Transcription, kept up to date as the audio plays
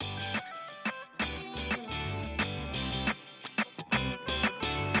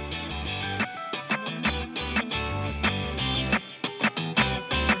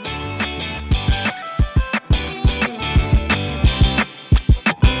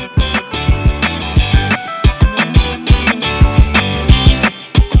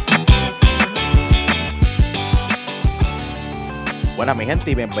Buenas mi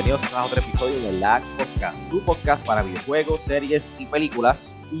gente y bienvenidos a otro episodio de Lag Podcast, tu podcast para videojuegos, series y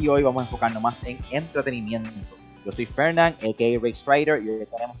películas. Y hoy vamos a enfocarnos más en entretenimiento. Yo soy Fernand, a.k.a. Ray Strider, y hoy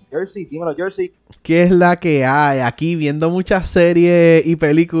tenemos Jersey. Dímelo, Jersey. ¿Qué es la que hay? Aquí viendo muchas series y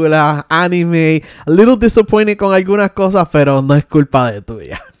películas, anime, a little disappointed con algunas cosas, pero no es culpa de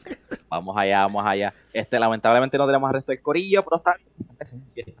tuya. Vamos allá, vamos allá. Lamentablemente no tenemos el resto del corillo, pero está bien. Esta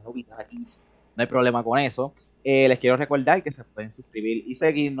presencia, esta novita aquí, no hay problema con eso. Les quiero recordar que se pueden suscribir y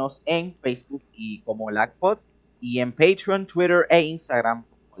seguirnos en Facebook y como LagPod, y en Patreon, Twitter e Instagram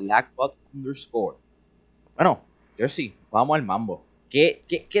como LagPod_. Bueno, Jersey, vamos al mambo. ¿Qué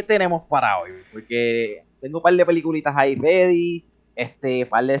tenemos para hoy? Porque tengo un par de peliculitas ahí ready,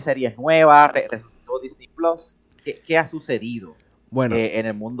 par de series nuevas, resucitó Disney Plus. ¿Qué ha sucedido en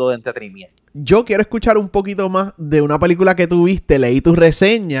el mundo de entretenimiento? Yo quiero escuchar un poquito más de una película que tú viste. Leí tu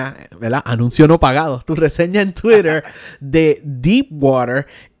reseña, ¿verdad? Anuncio no pagado. Tu reseña en Twitter de Deep Water.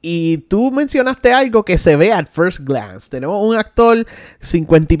 Y tú mencionaste algo que se ve at first glance. Tenemos un actor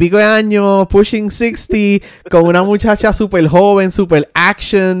 50 y pico de años, pushing 60, con una muchacha súper joven, súper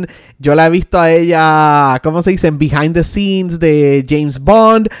action. Yo la he visto a ella, ¿cómo se dice? En behind the scenes de James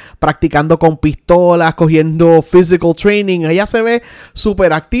Bond, practicando con pistolas, cogiendo physical training. Ella se ve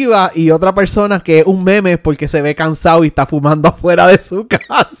súper activa, y otra persona que es un meme porque se ve cansado y está fumando afuera de su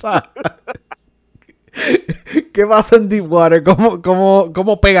casa. ¿Qué pasa en Deepwater?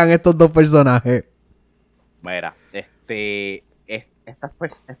 ¿Cómo pegan estos dos personajes? Mira,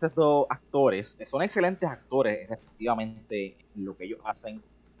 estos dos actores son excelentes actores, respectivamente. Lo que ellos hacen.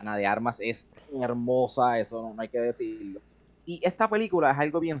 Ana de Armas es hermosa, eso no hay que decirlo. Y esta película es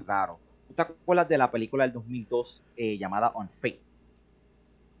algo bien raro. ¿Tú te acuerdas de la película del 2002 llamada On Fate?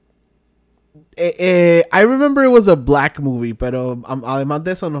 I remember it was a black movie, pero además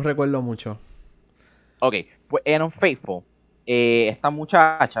de eso no recuerdo mucho. Ok, pues en Unfaithful, esta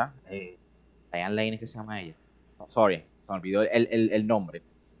muchacha, Diane Lane, ¿qué se llama ella? No, sorry, se me olvidó el nombre.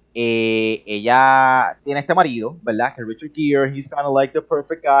 Ella tiene este marido, ¿verdad? Que Richard Gere, he's kind of like the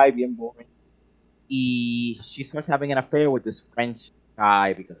perfect guy, bien boring. Y she starts having an affair with this French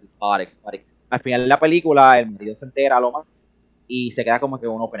guy because it's hot, exotic. Al final de la película, el marido se entera, lo mata y se queda como que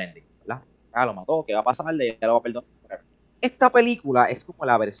un open ending, ¿verdad? Lo mató, ¿qué va a pasarle? Ya lo va a perdonar. Esta película es como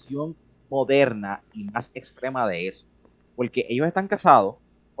la versión moderna y más extrema de eso, porque ellos están casados.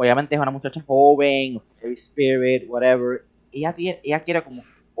 Obviamente es una muchacha joven, free spirit, whatever. Ella quiere como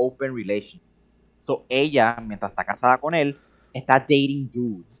open relation. So ella, mientras está casada con él, está dating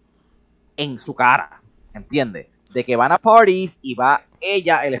dudes en su cara, ¿entiendes? De que van a parties y va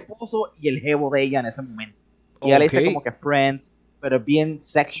ella, el esposo y el jevo de ella en ese momento. Y ella le dice como que friends, pero es bien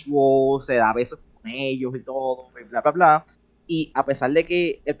sexual, se da besos con ellos y todo, bla, bla, bla. Y a pesar de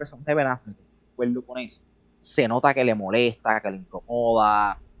que el personaje de Ben Affleck, acuerdo con eso, se nota que le molesta, que le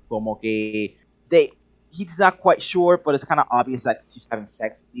incomoda, como que he's not quite sure, but it's kind of obvious that she's having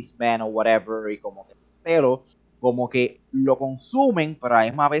sex with this man or whatever, y pero como que lo consumen, pero a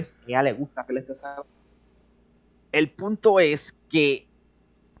la misma vez a ella le gusta que le esté haciendo. El punto es que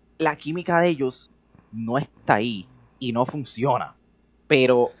la química de ellos no está ahí y no funciona,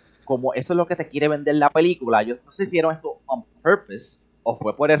 pero como eso es lo que te quiere vender la película, yo no sé si hicieron esto on purpose o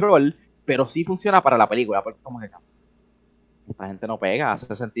fue por error, pero sí funciona para la película, porque como que esta gente no pega,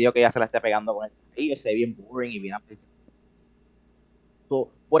 hace sentido que ella se la esté pegando con él, y se ve bien boring y bien so,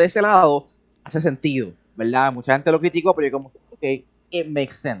 por ese lado hace sentido, ¿verdad? Mucha gente lo criticó, pero yo como, ok, it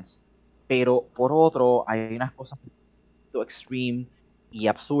makes sense, pero por otro hay unas cosas extreme y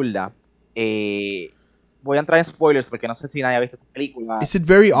absurdas. Voy a entrar en spoilers porque no sé si nadie ha visto esta película. ¿Es it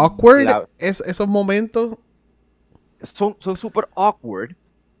very awkward? Esos momentos son super awkward,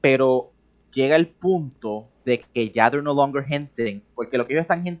 pero llega el punto de que ya they're no longer hinting, porque lo que ellos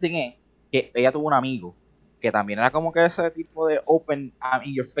están hinting es que ella tuvo un amigo que también era como que ese tipo de open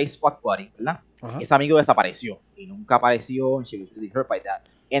in your face fuck buddy, ¿verdad? Ese amigo desapareció y nunca apareció, and she was really hurt by that,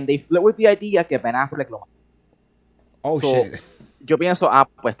 and they flirt with the idea que Ben Affleck lo mató. shit. Yo pienso,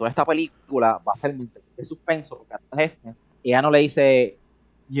 pues toda esta película va a ser de suspenso, porque hasta ella no le dice,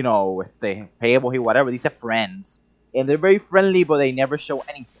 you know, hey boy, whatever, dice friends. And they're very friendly, but they never show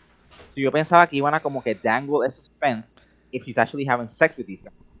anything. So yo pensaba que iban a como que dangle el suspense if he's actually having sex with these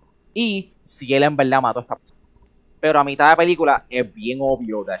guys. Y si él en verdad mató a esta persona. Pero a mitad de la película es bien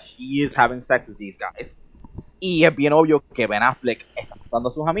obvio that she is having sex with these guys. Y es bien obvio que Ben Affleck está matando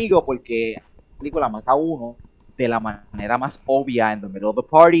a sus amigos, porque la película mata a uno de la manera más obvia en the middle of the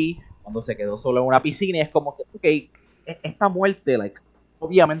party, cuando se quedó solo en una piscina, y es como que, ok, esta muerte, like,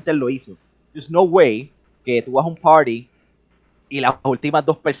 obviamente él lo hizo. There's no way que tú vas a un party y las últimas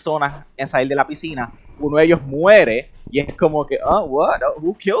dos personas en salir de la piscina uno de ellos muere y es como que, oh, what? Oh,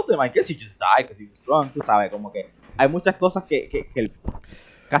 who killed him? I guess he just died because he was drunk, tú sabes, como que hay muchas cosas que el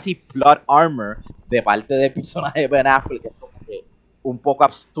casi plot armor de parte del personaje de Ben Affleck es como que un poco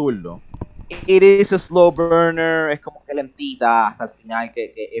absurdo. It is a slow burner, es como que lentita hasta el final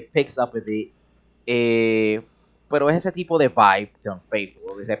que it picks up with it. Pero es ese tipo de vibe de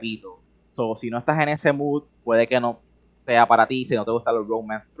Unfaithful, repito. So, si no estás en ese mood, puede que no sea para ti, si no te gustan los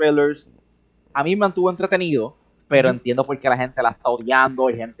romance thrillers. A mí me mantuvo entretenido, pero entiendo por qué la gente la está odiando.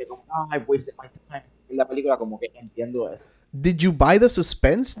 Hay gente como, I wasted my time en la película, como que entiendo eso. Did you buy the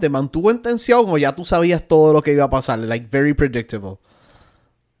suspense? ¿Te mantuvo en tensión o ya tú sabías todo lo que iba a pasar? Like, very predictable.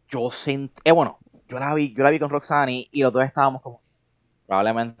 Bueno, yo la vi con Roxanne y los dos estábamos como,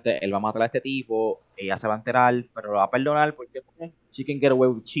 probablemente él va a matar a este tipo, ella se va a enterar, pero lo va a perdonar porque she can get away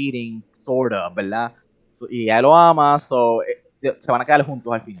with cheating, sort of, ¿verdad? Y ella lo ama, se van a quedar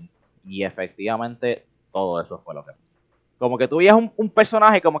juntos al final. Y efectivamente, todo eso fue lo que... Como que tú veías un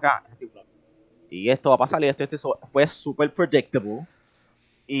personaje como que... y esto va a pasar y esto fue super predictable.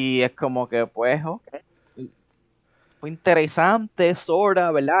 Y es como que, pues, okay. Fue interesante,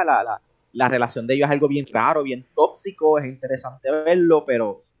 sorda, ¿verdad? La relación de ellos es algo bien raro, bien tóxico, es interesante verlo,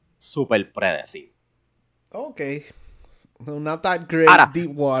 pero súper predecible. Ok. Not that great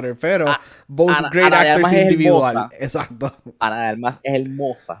Deepwater, pero both great Ana actors individual. Exacto. Ana de Armas es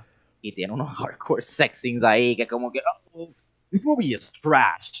hermosa y tiene unos hardcore sex scenes ahí que como que, oh, this movie is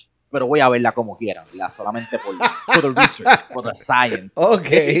trash. Pero voy a verla como quiera, ¿verdad? Solamente por the research, for the science. Ok.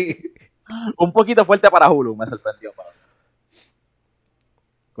 Un poquito fuerte para Hulu, me sorprendió.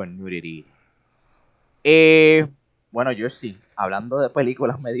 Con nudity. Bueno, Jersey, hablando de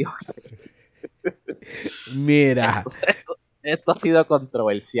películas mediocres. Mira. Esto ha sido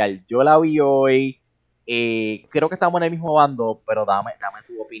controversial. Yo la vi hoy. Creo que estamos en el mismo bando, pero dame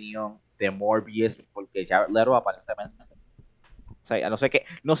tu opinión de Morbius, porque Jared Leto aparentemente... O sea,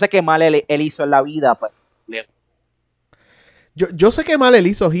 no sé qué mal él hizo en la vida, pero... Yo sé qué mal él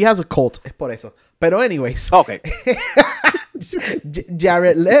hizo. He has a cult. Es por eso. Pero anyways. Ok.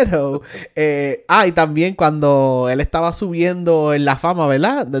 Jared Leto. Y también cuando él estaba subiendo en la fama,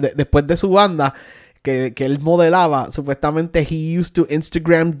 ¿verdad? Después de su banda, que él modelaba, supuestamente he used to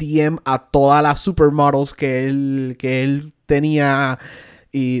Instagram DM a todas las supermodels que él tenía.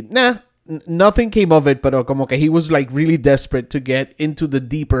 Y nothing came of it, pero como que he was like really desperate to get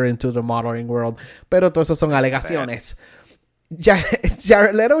deeper into the modeling world. Pero todas esas son alegaciones.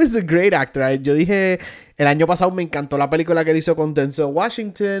 Jared Leto is a great actor. Yo dije, el año pasado me encantó la película que él hizo con Denzel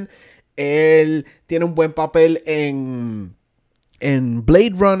Washington. Él tiene un buen papel en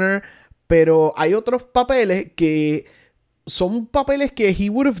Blade Runner, pero hay otros papeles que son papeles que he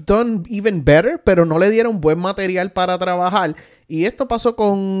would have done even better, pero no le dieron buen material para trabajar. Y esto pasó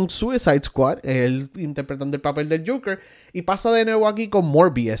con Suicide Squad, él interpretando el papel del Joker, y pasa de nuevo aquí con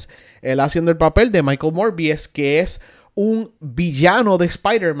Morbius, él haciendo el papel de Michael Morbius, que es un villano de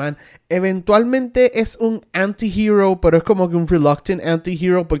Spider-Man. Eventualmente es un anti-hero, pero es como que un reluctant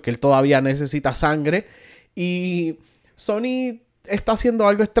anti-hero porque él todavía necesita sangre. Y Sony está haciendo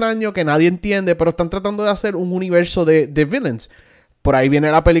algo extraño que nadie entiende, pero están tratando de hacer un universo de villains. Por ahí viene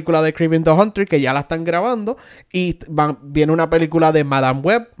la película de Kraven the Hunter, que ya la están grabando, y viene una película de Madame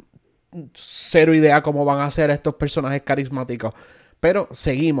Web. Cero idea cómo van a ser estos personajes carismáticos, pero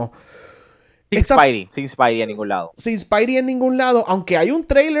seguimos. Sin Spidey en ningún lado. Sin Spidey en ningún lado. Aunque hay un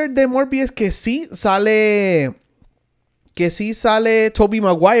trailer de Morbius que sí sale Tobey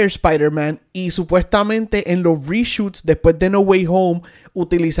Maguire Spider-Man. Y supuestamente en los reshoots después de No Way Home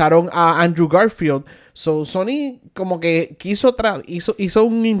utilizaron a Andrew Garfield. So Sony como que hizo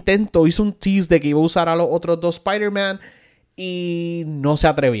un intento, hizo un tease de que iba a usar a los otros dos Spider-Man. Y no se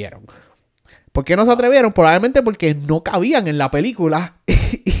atrevieron. ¿Por qué no se atrevieron? Probablemente porque no cabían en la película.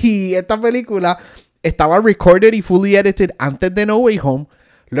 Y esta película estaba recorded y fully edited antes de No Way Home.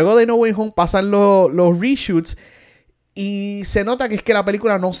 Luego de No Way Home pasan los reshoots. Y se nota que es que la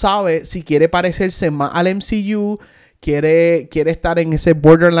película no sabe si quiere parecerse más al MCU. Quiere estar en ese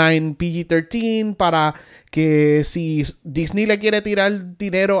borderline PG-13 para que si Disney le quiere tirar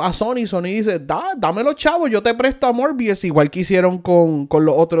dinero a Sony dice, dámelo chavo, yo te presto a Morbius, igual que hicieron con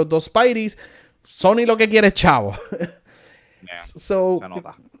los otros dos Spideys. Sony lo que quiere es chavo. Se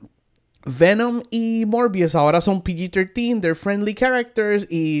nota. Venom y Morbius ahora son PG-13, they're friendly characters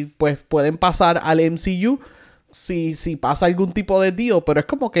y pues pueden pasar al MCU si pasa algún tipo de deal, pero es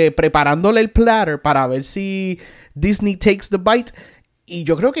como que preparándole el platter para ver si Disney takes the bite. Y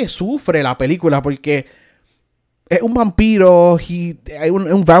yo creo que sufre la película porque es un vampiro, es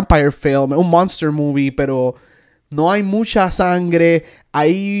un vampire film, es un monster movie, pero no hay mucha sangre.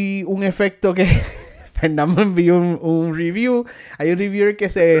 Hay un efecto que Fernando me envió un review. Hay un reviewer que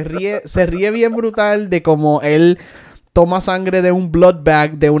se ríe bien brutal de cómo él toma sangre de un blood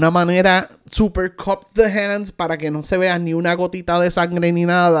bag de una manera super cup the hands para que no se vea ni una gotita de sangre ni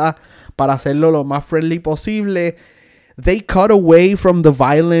nada, para hacerlo lo más friendly posible. They cut away from the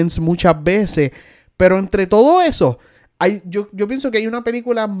violence muchas veces, pero entre todo eso, yo pienso que hay una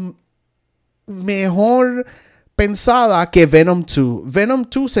película mejor pensada que Venom 2. Venom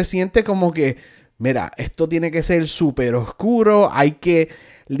 2 se siente como que, mira, esto tiene que ser súper oscuro, hay que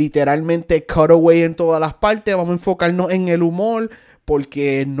literalmente cut away en todas las partes, vamos a enfocarnos en el humor,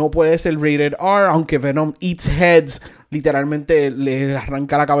 porque no puede ser rated R, aunque Venom eats heads, literalmente le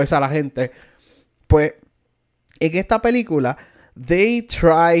arranca la cabeza a la gente. Pues en esta película, they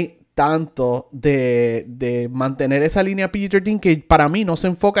try tanto de mantener esa línea PG-13 que para mí no se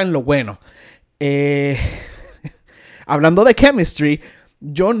enfoca en lo bueno. Hablando de chemistry,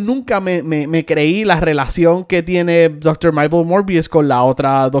 yo nunca me creí la relación que tiene Dr. Michael Morbius con la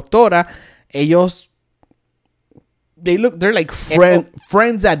otra doctora. Ellos, they're like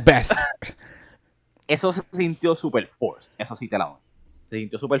friends at best. Eso se sintió super forced, eso sí te la doy. Se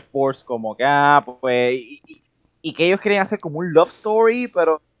sintió super forced, como que, pues, y que ellos querían hacer como un love story,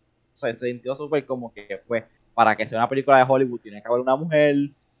 pero se sintió súper como que, pues, para que sea una película de Hollywood tiene que haber una mujer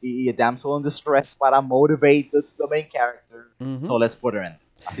y damsel in distress para motivate the main character. So let's put her in.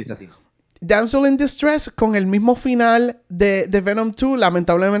 Así se siente. Damsel in Distress con el mismo final de Venom 2.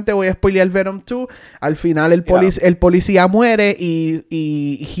 Lamentablemente voy a spoilear Venom 2. Al final el policía muere y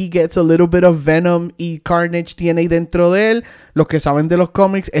he gets a little bit of Venom y Carnage tiene ahí dentro de él. Los que saben de los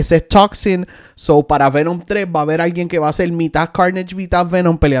cómics, ese es Toxin. So para Venom 3 va a haber alguien que va a ser mitad Carnage, mitad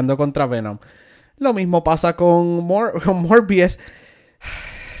Venom peleando contra Venom. Lo mismo pasa con Morbius.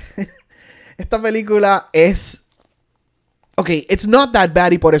 Esta película es... Ok, it's not that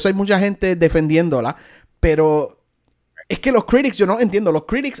bad y por eso hay mucha gente defendiéndola, pero es que los critics, yo no entiendo, los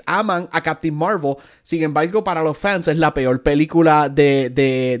critics aman a Captain Marvel, sin embargo para los fans es la peor película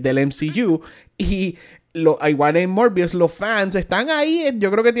del MCU y igual en Morbius los fans están ahí, yo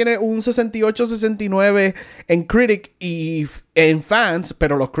creo que tiene un 68-69 en critic y en fans,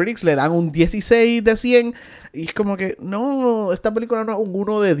 pero los critics le dan un 16 de 100 y es como que no, esta película no es un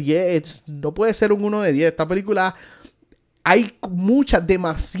 1 de 10, no puede ser un 1 de 10, esta película... Hay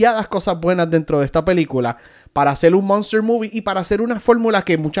demasiadas cosas buenas dentro de esta película para hacer un monster movie y para hacer una fórmula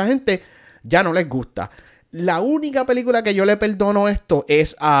que mucha gente ya no les gusta. La única película que yo le perdono esto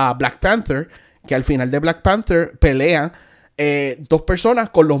es a Black Panther, que al final de Black Panther pelean dos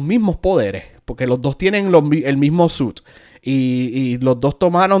personas con los mismos poderes, porque los dos tienen el mismo suit y los dos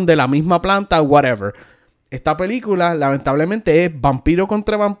tomaron de la misma planta, whatever. Esta película lamentablemente es vampiro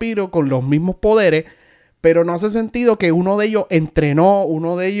contra vampiro con los mismos poderes, pero no hace sentido que uno de ellos entrenó,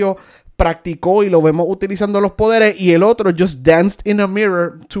 uno de ellos practicó y lo vemos utilizando los poderes y el otro just danced in a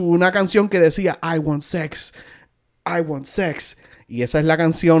mirror to una canción que decía I want sex, I want sex. Y esa es la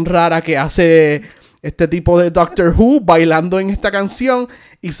canción rara que hace este tipo de Doctor Who bailando en esta canción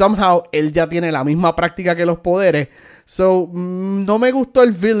y somehow él ya tiene la misma práctica que los poderes. So, no me gustó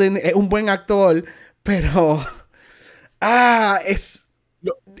el villain, es un buen actor, pero...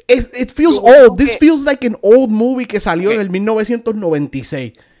 It feels old. This feels like an old movie que salió en el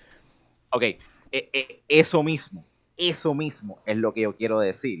 1996. Ok, eso mismo es lo que yo quiero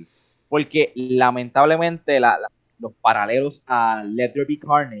decir. Porque lamentablemente los paralelos a Let There Be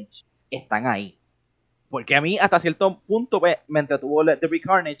Carnage están ahí. Porque a mí hasta cierto punto me entretuvo Let There Be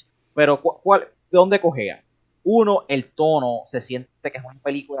Carnage, pero ¿de dónde cogea? Uno, el tono se siente que es una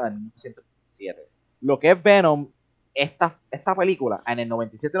película de 1997. Lo que es Venom, esta película en el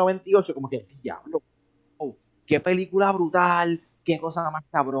 97-98 como que diablo, qué película brutal, qué cosa más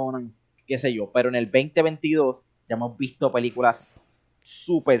cabrona, qué sé yo, pero en el 2022 ya hemos visto películas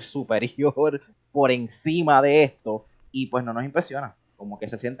súper superior por encima de esto y pues no nos impresiona, como que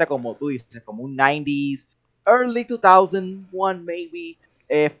se siente como tú dices, como un 90s, early 2001 maybe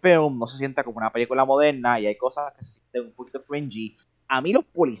film, no se siente como una película moderna y hay cosas que se sienten un poquito cringy. A mí los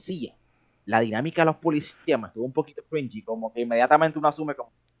policías, la dinámica de los policías me estuvo un poquito cringy, como que inmediatamente uno asume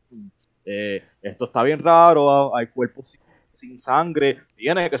como esto está bien raro, hay cuerpos sin sangre,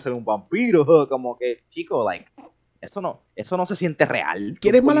 tiene que ser un vampiro, como que, chico, like, eso no se siente real.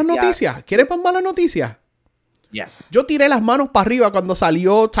 ¿Quieres malas noticias? ¿Quieres malas noticias? Yes. Yo tiré las manos para arriba cuando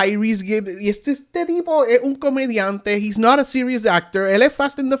salió Tyrese Gibbs. Y este tipo es un comediante. He's not a serious actor. Él es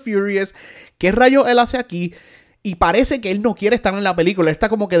Fast and the Furious. ¿Qué rayos él hace aquí? Y parece que él no quiere estar en la película. Él está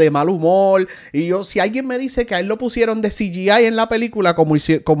como que de mal humor. Y si alguien me dice que a él lo pusieron de CGI en la película,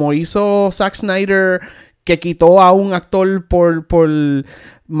 como hizo Zack Snyder que quitó a un actor por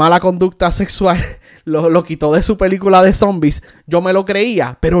mala conducta sexual, lo quitó de su película de zombies, yo me lo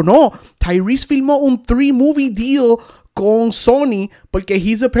creía, pero no, Tyrese filmó un 3-movie deal con Sony porque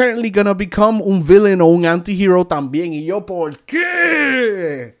he's apparently gonna become un villain o un anti-hero también, y yo, ¿por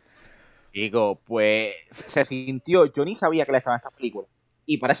qué? Digo, pues se sintió, yo ni sabía que le estaba en esta película.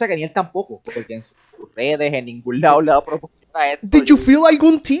 Y parece que ni él tampoco, porque en sus redes, en ningún lado le da promoción a esto. Did you feel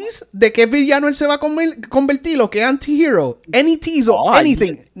algún tease de qué villano él se va a convertir o qué anti-hero? Any tease o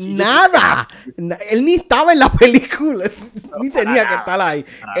anything? Nada. Él ni estaba en la película. Ni tenía que estar ahí.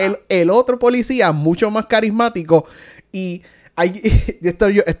 El otro policía, mucho más carismático. Y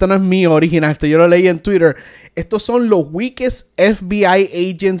esto no es mío original, esto yo lo leí en Twitter. Estos son los weakest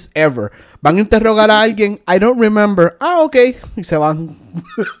FBI agents ever. Van a interrogar a alguien. I don't remember. Ah, ok. Y se van.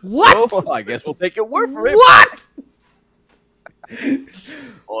 What? Oh, I guess we'll take your word for it. What?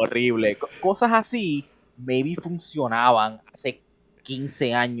 Horrible. Cosas así, maybe funcionaban hace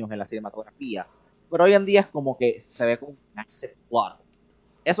 15 años en la cinematografía. Pero hoy en día es como que se ve como un asset plot.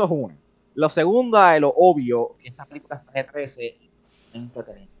 Eso es uno. Lo segundo es lo obvio, que esta película es PG-13 y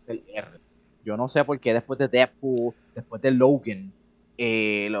es el R. Yo no sé por qué después de Deadpool, después de Logan,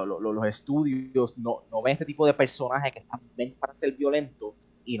 los estudios no ven este tipo de personajes que están bien para ser violentos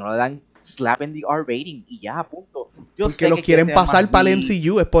y no le dan slap in the R rating y ya, punto. Yo porque sé los que quieren pasar para el McGee,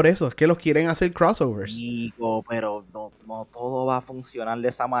 MCU, es por eso, es que los quieren hacer crossovers. Digo, pero no todo va a funcionar de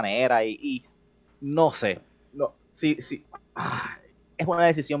esa manera y no sé. No, sí. Es una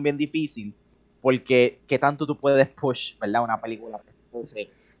decisión bien difícil porque qué tanto tú puedes push, ¿verdad? Una película que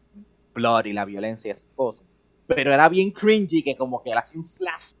blood y la violencia y esas cosas. Pero era bien cringy que como que él hacía un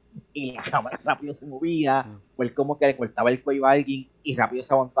slash y la cámara rápido se movía, o él como que le cortaba el cuello a alguien y rápido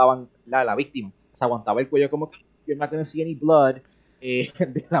se aguantaban la víctima. Se aguantaba el cuello como que you're not gonna see any blood,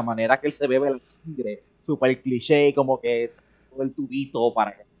 de la manera que él se bebe la sangre, super cliché, como que todo el tubito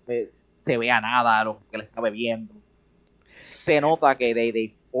para que se vea nada lo que le está bebiendo. Se nota que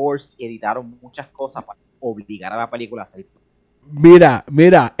they forced y editaron muchas cosas para obligar a la película a hacer. Mira,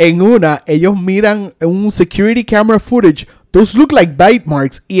 en una, ellos miran un security camera footage. Those look like bite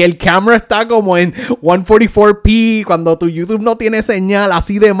marks. Y el camera está como en 144p. Cuando tu YouTube no tiene señal,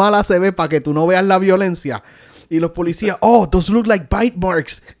 así de mala se ve para que tú no veas la violencia. Y los policías, oh, those look like bite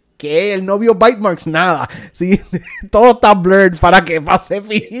marks. ¿Qué? ¿El no vio bite marks? Nada. Sí, todo está blurred para que pase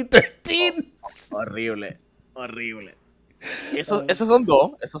PG-13. Horrible. Esos son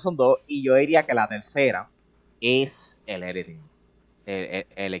dos. Y yo diría que la tercera es el editing.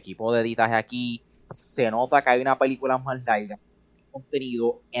 El equipo de editaje aquí se nota que hay una película más larga,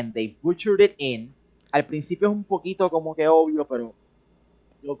 contenido, and they butchered it in. Al principio es un poquito como que obvio, pero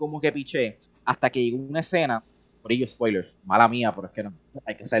yo como que piché hasta que llegó una escena, por ello spoilers, mala mía, pero es que no,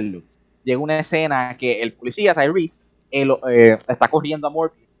 hay que hacerlo. Llega una escena que el policía Tyrese está corriendo a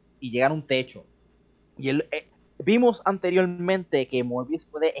Morbius y llega a un techo. Y él vimos anteriormente que Morbius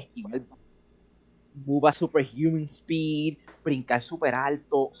puede esquivar, move a superhuman speed, brincar super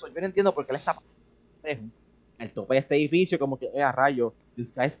alto. Yo no entiendo por qué él está el tope de este edificio, como que, a rayo,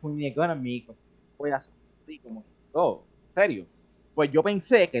 this guy's pointing a gun at me, voy a hacer así, como, oh, ¿en serio? Pues yo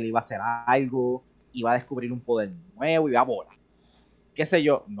pensé que él iba a hacer algo, iba a descubrir un poder nuevo, iba a volar. ¿Qué sé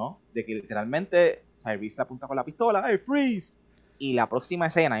yo? No, de que literalmente Tyrese le apunta con la pistola, ¡hey, freeze! Y la próxima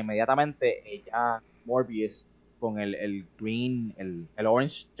escena, inmediatamente, ella, Morbius, con el green, el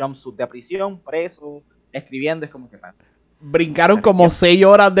orange jumpsuit de prisión, preso, escribiendo, es como que brincaron como 6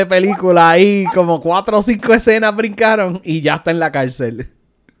 horas de película ahí, como 4 o 5 escenas brincaron y ya está en la cárcel.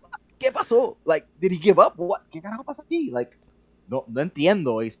 ¿Qué pasó? Like, did he give up? What? ¿Qué carajo pasa aquí? Like, no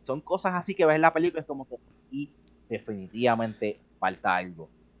entiendo. Y son cosas así que ves en la película, es como que y definitivamente falta algo.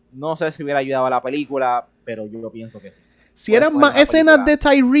 No sé si hubiera ayudado a la película, pero yo lo pienso que sí. Si eran más escenas de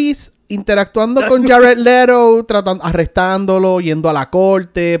Tyrese interactuando con Jared Leto, arrestándolo, yendo a la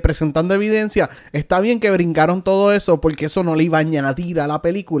corte, presentando evidencia, está bien que brincaron todo eso porque eso no le iba a añadir a la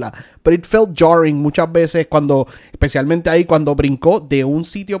película. Pero it felt jarring muchas veces especialmente ahí cuando brincó de un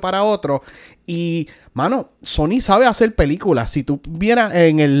sitio para otro. Y, mano, Sony sabe hacer películas. Si tú vieras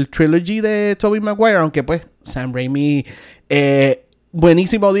en el trilogy de Tobey Maguire, aunque pues Sam Raimi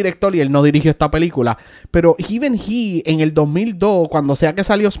buenísimo director y él no dirigió esta película, pero even he en el 2002 cuando sea que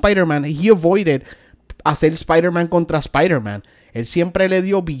salió Spider-Man, he avoided hacer Spider-Man contra Spider-Man. Él siempre le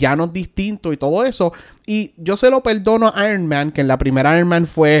dio villanos distintos y todo eso, y yo se lo perdono a Iron Man, que en la primera Iron Man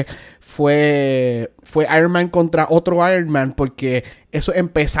fue Iron Man contra otro Iron Man, porque eso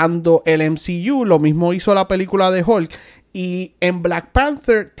empezando el MCU, lo mismo hizo la película de Hulk. Y en Black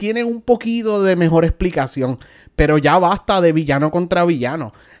Panther tienen un poquito de mejor explicación, pero ya basta de villano contra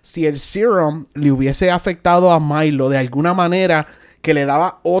villano. Si el Serum le hubiese afectado a Milo de alguna manera que le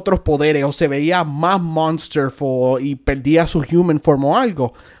daba otros poderes o se veía más monsterful y perdía su human form o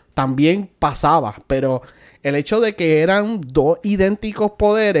algo, también pasaba. Pero el hecho de que eran dos idénticos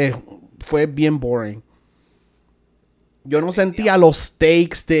poderes fue bien boring. Yo no sentía los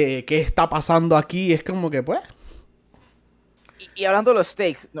stakes de qué está pasando aquí. Es como que, pues... Y hablando de los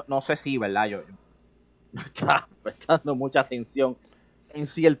stakes, no sé si, ¿verdad? Yo no estaba prestando mucha atención en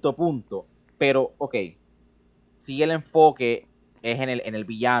cierto punto. Pero, ok, sí el enfoque es en el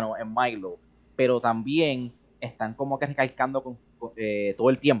villano, en Milo. Pero también están como que recalcando todo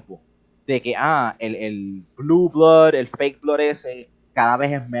el tiempo de que, el Blue Blood, el Fake Blood ese, cada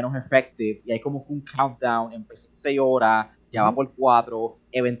vez es menos effective. Y hay como un countdown, empezó en 6 horas, ya va por 4.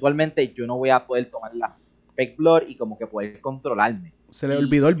 Eventualmente yo no voy a poder tomar las Fake Blood y como que poder controlarme. Se le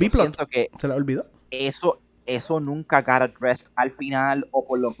olvidó el B-plot. Se le olvidó. Eso nunca got addressed al final, o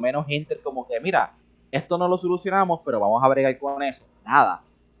por lo menos gente como que, mira, esto no lo solucionamos, pero vamos a bregar con eso. Nada.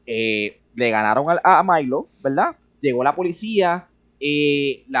 Le ganaron a Milo, ¿verdad? Llegó la policía,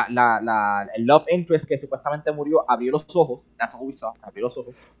 el love interest que supuestamente murió abrió los ojos, abrió los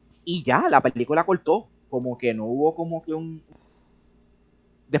ojos, y ya, la película cortó. Como que no hubo como que un...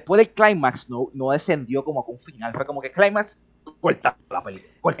 Después del climax no descendió como que un final. Fue como que climax, corta la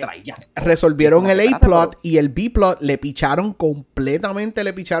película, corta y ya. Resolvieron el A-plot y el B-plot le picharon completamente,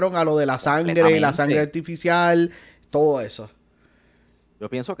 le picharon a lo de la sangre, la sangre artificial, todo eso. Yo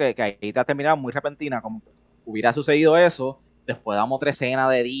pienso que ahí está terminado muy repentina, como hubiera sucedido eso, después damos otra escena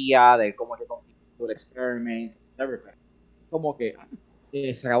de día, de cómo que continuó el experiment, everything. Como que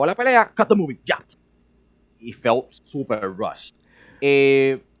se acabó la pelea, cut the movie, ya. Y felt super rushed.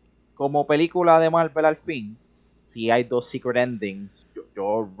 Como película de Marvel al fin, sí hay 2 secret endings.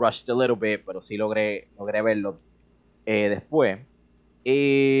 Yo rushed a little bit, pero sí logré verlo después.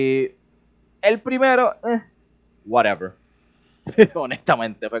 El primero, whatever.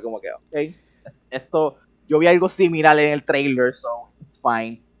 Honestamente, fue como que, ok, esto, yo vi algo similar en el trailer, so it's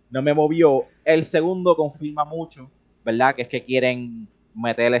fine. No me movió. El segundo confirma mucho, ¿verdad? Que es que quieren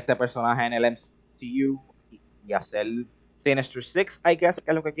meter a este personaje en el MCU y hacer Sinister Six, I guess,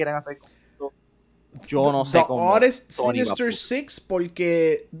 que es lo que quieren hacer con esto. Yo no sé cómo. Ahora es Sinister Six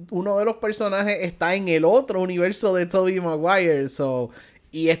porque uno de los personajes está en el otro universo de Tobey Maguire.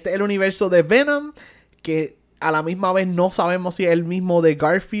 Y este es el universo de Venom, que a la misma vez no sabemos si es el mismo de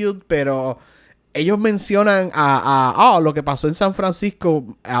Garfield, pero ellos mencionan lo que pasó en San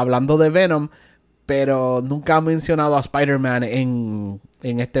Francisco hablando de Venom, pero nunca han mencionado a Spider-Man en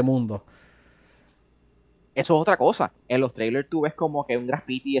este mundo. Eso es otra cosa. En los trailers tú ves como que un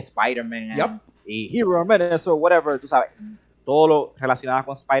graffiti de Spider-Man y Hero Menace o whatever, tú sabes. Todo lo relacionado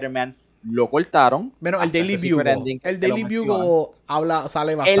con Spider-Man lo cortaron. Bueno, el Daily Bugle. El Daily Bugle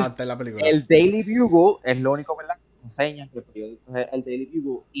sale bastante en la película. El Daily Bugle es lo único, ¿verdad? Que enseñan que el periódico es el Daily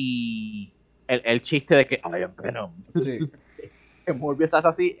Bugle y el chiste de que I am Venom. Sí. Que Morbius es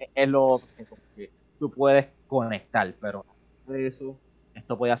así, es lo que tú puedes conectar, pero de eso,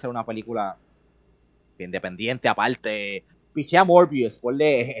 esto puede ser una película independiente, aparte, pichea Morbius,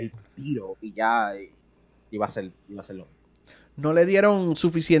 ponle el tiro y ya iba a ser lo. No le dieron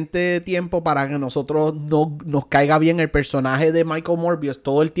suficiente tiempo para que nosotros nos caiga bien el personaje de Michael Morbius.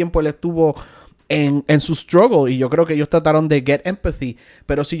 Todo el tiempo él estuvo en su struggle y yo creo que ellos trataron de get empathy.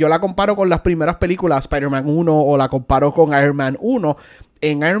 Pero si yo la comparo con las primeras películas, Spider-Man 1 o la comparo con Iron Man 1,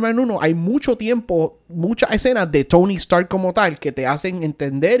 en Iron Man 1 hay mucho tiempo, muchas escenas de Tony Stark como tal que te hacen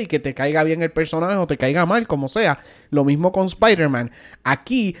entender y que te caiga bien el personaje o te caiga mal, como sea. Lo mismo con Spider-Man.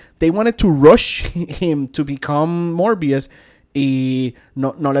 Aquí, they wanted to rush him to become Morbius y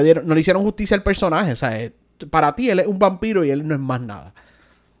no le hicieron justicia al personaje. O sea, para ti él es un vampiro y él no es más nada.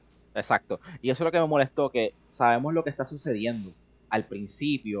 Exacto. Y eso es lo que me molestó, que sabemos lo que está sucediendo al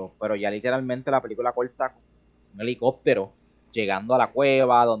principio, pero ya literalmente la película corta con un helicóptero llegando a la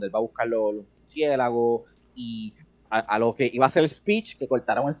cueva donde él va a buscar los murciélagos y a lo que iba a ser el speech, que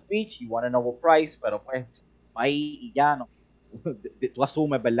cortaron el speech y won a Nobel Prize, pero pues ahí y ya no. Tú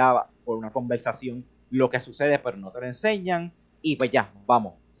asumes, ¿verdad? Por una conversación lo que sucede, pero no te lo enseñan y pues ya,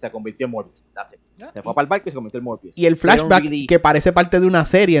 vamos. Se convirtió en Morbius. That's it. Se fue para el barco y se convirtió en Morbius. Y el flashback, que parece parte de una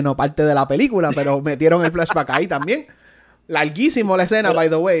serie, no parte de la película, pero metieron el flashback ahí también. Larguísimo la escena, by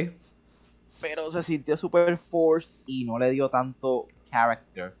the way. Pero se sintió super forced y no le dio tanto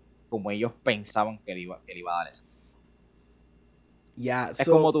character como ellos pensaban que le iba a dar eso. Es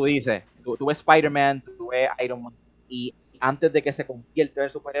como tú dices, tú ves Spider-Man, tú ves Iron Man, y antes de que se convierta en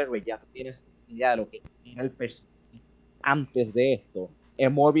el superhéroe, ya tú tienes idea de lo que es el personaje. antes de esto.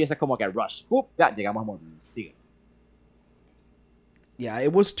 En Morbius es como que rush. Ya llegamos a Morbius. Sigue. Yeah,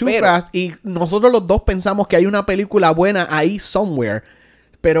 it was too fast. Y nosotros los dos pensamos que hay una película buena ahí somewhere.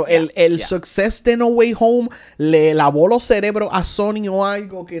 Pero el success de No Way Home le lavó los cerebros a Sony o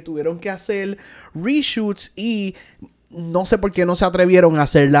algo que tuvieron que hacer reshoots y no sé por qué no se atrevieron a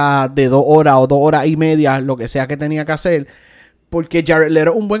hacerla de 2 horas o 2 horas y media, lo que sea que tenía que hacer. Porque Jared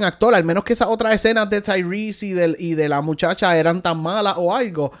Leto es un buen actor, al menos que esas otras escenas de Tyrese y de la muchacha eran tan malas o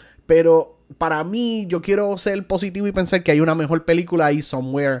algo. Pero para mí, yo quiero ser positivo y pensar que hay una mejor película ahí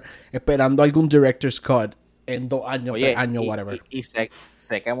somewhere, esperando algún director's cut en 2 años, 3 años, whatever. Y sé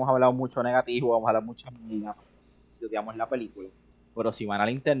que hemos hablado mucho negativo, vamos a hablar mucho si odiamos la película. Pero si van al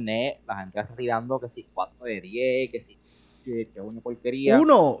internet, la gente está tirando que si 4 de 10, que si que es una porquería.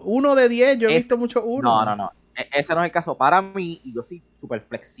 1 de 10, yo he visto mucho 1. No. Ese no es el caso para mí, y yo soy súper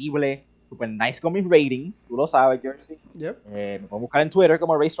flexible, súper nice con mis ratings, tú lo sabes, Jersey. Yep. Me pueden buscar en Twitter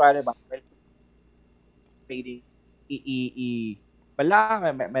como Ray Strider, ratings, y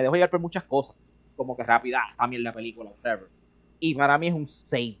 ¿verdad? Me dejo llevar por muchas cosas, como que rápida, también la película, whatever. Y para mí es un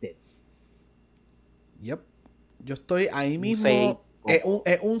save it. Yep. Yo estoy ahí mismo.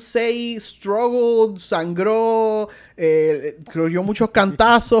 Es un 6, struggled, sangró, creyó muchos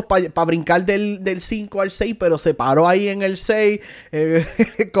cantazos para brincar del 5 al 6, pero se paró ahí en el 6,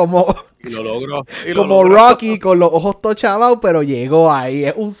 como, y lo logró. Como Rocky, con los ojos tochados, pero llegó ahí.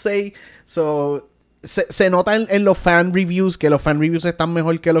 Es un 6. So, se nota en los fan reviews, que los fan reviews están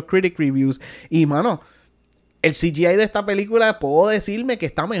mejor que los critic reviews. Y, mano, el CGI de esta película puedo decirme que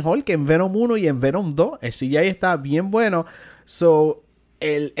está mejor que en Venom 1 y en Venom 2. El CGI está bien bueno. So,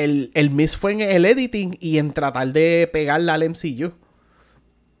 el miss fue en el editing y en tratar de pegarla al MCU.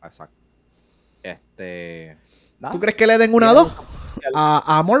 Exacto. ¿Tú crees que le den una 2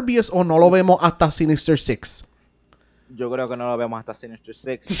 a Morbius o no lo vemos hasta Sinister 6? Yo creo que no lo vemos hasta Sinister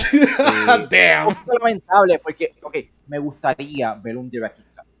 6. Damn. Es lamentable porque, me gustaría ver un director's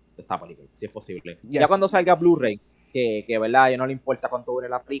cut de esta película, si es posible. Yes. Ya cuando salga Blu-ray, que verdad, a yo no le importa cuánto dure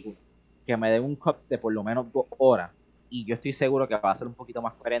la película, que me den un cut de por lo menos 2 horas. Y yo estoy seguro que va a ser un poquito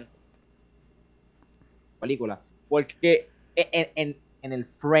más coherente la película. Porque en el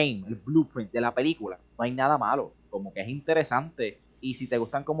frame, el blueprint de la película, no hay nada malo. Como que es interesante. Y si te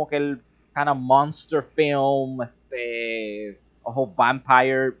gustan como que el kind of monster film, ojo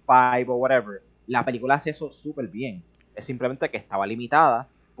vampire vibe o whatever, la película hace eso súper bien. Es simplemente que estaba limitada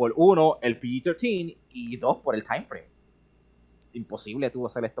por 1, el PG-13 y 2, por el time frame. Imposible tuvo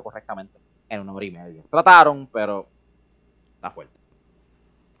hacer esto correctamente en 1 hora y media. Trataron, pero está fuerte.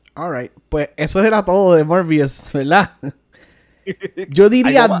 Alright, pues eso era todo de Morbius, ¿verdad? Yo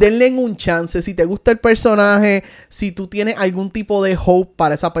diría, denle un chance. Si te gusta el personaje, si tú tienes algún tipo de hope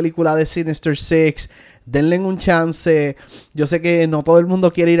para esa película de Sinister Six, denle un chance. Yo sé que no todo el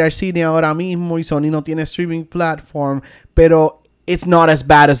mundo quiere ir al cine ahora mismo y Sony no tiene streaming platform, pero it's not as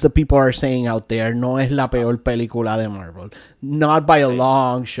bad as the people are saying out there. No es la peor película de Marvel. Not by a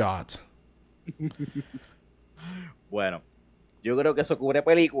long shot. Bueno, yo creo que eso cubre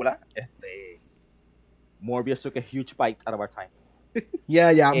película. Morbius took a huge bite out of our time.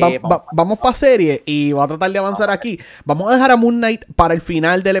 Ya. Vamos para serie y voy a tratar de avanzar aquí. Vamos a dejar a Moon Knight para el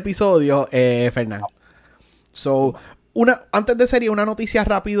final del episodio, Fernando. So, antes de serie, una noticia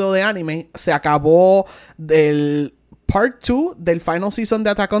rápido de anime. Se acabó del Part 2 del final season de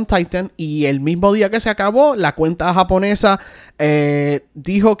Attack on Titan y el mismo día que se acabó, la cuenta japonesa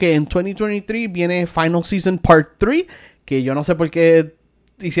dijo que en 2023 viene Final Season Part 3, que yo no sé por qué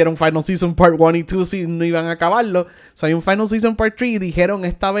hicieron Final Season Part 1 y 2 si no iban a acabarlo. So, hay un Final Season Part 3 y dijeron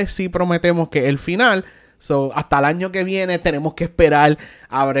esta vez sí prometemos que el final. So, hasta el año que viene tenemos que esperar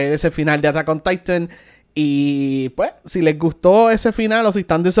a ver ese final de Attack on Titan. Y pues, si les gustó ese final o si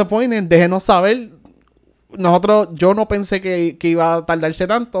están disappointed, déjenos saber. Yo no pensé que iba a tardarse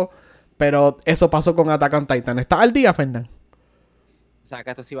tanto, pero eso pasó con Attack on Titan. ¿Estás al día, Fernán? O sea, que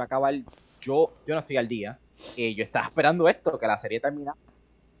esto se iba a acabar. Yo no estoy al día. Yo estaba esperando esto, que la serie termina.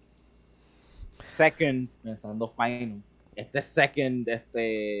 Second, pensando final. Second,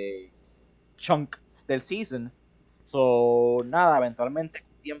 chunk del season. So, nada, eventualmente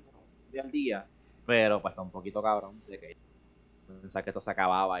tiempo de al día. Pero pues está un poquito cabrón de que pensar que esto se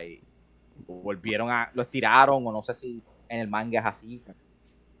acababa y lo estiraron, o no sé si en el manga es así.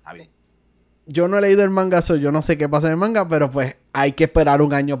 Está bien. Yo no he leído el manga, yo no sé qué pasa en el manga, pero pues hay que esperar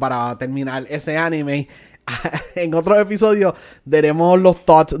 1 año para terminar ese anime. En otros episodios daremos los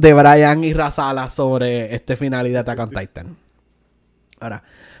thoughts de Brian y Razala sobre este final y de Attack on Titan. Ahora,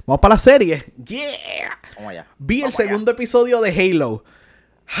 vamos para la serie. ¡Yeah! Vamos allá. Vi el segundo episodio de Halo.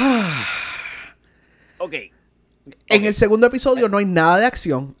 Ok. En el segundo episodio no hay nada de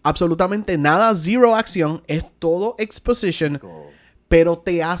acción, absolutamente nada, zero acción, es todo exposition, pero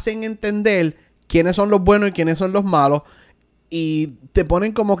te hacen entender quiénes son los buenos y quiénes son los malos. Y te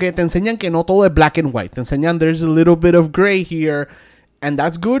ponen como que te enseñan que no todo es black and white. Te enseñan there's a little bit of gray here. And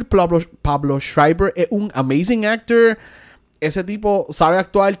that's good. Pablo Schreiber es un amazing actor. Ese tipo sabe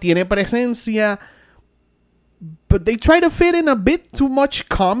actuar, tiene presencia. But they try to fit in a bit too much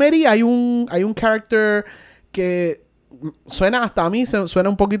comedy. Hay un character que suena, hasta a mí suena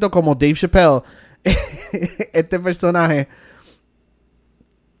un poquito como Dave Chappelle. Este personaje.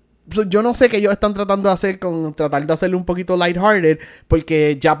 Yo no sé qué ellos están tratando de hacer con tratar de hacerle un poquito lighthearted,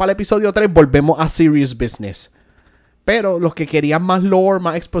 porque ya para el episodio 3 volvemos a serious business. Pero los que querían más lore,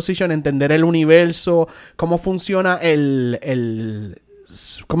 más exposition, entender el universo, cómo funciona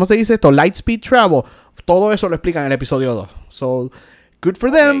 ¿cómo se dice esto? Lightspeed travel. Todo eso lo explican en el episodio 2. So, good for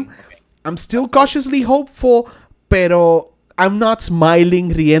them. Okay. I'm still cautiously hopeful, pero I'm not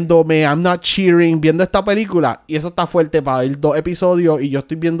smiling, riéndome, I'm not cheering, viendo esta película. Y eso está fuerte para ir 2 episodios y yo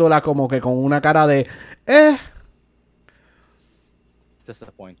estoy viéndola como que con una cara de... It's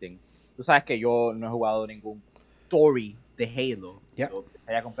disappointing. Tú sabes que yo no he jugado ningún story de Halo. Yeah. Yo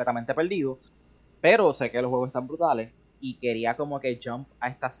estaría completamente perdido. Pero sé que los juegos están brutales. Y quería como que jump a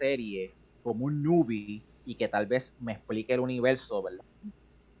esta serie como un newbie y que tal vez me explique el universo, ¿verdad?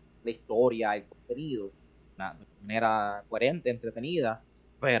 La historia, el contenido. De manera coherente, entretenida,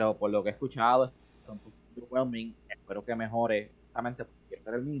 pero por lo que he escuchado es un poco overwhelming. Espero que mejore justamente porque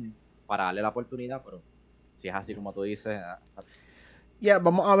termine para darle la oportunidad, pero si es así como tú dices,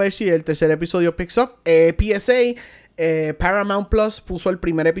 vamos a ver si el tercer episodio picks up. PSA, Paramount Plus puso el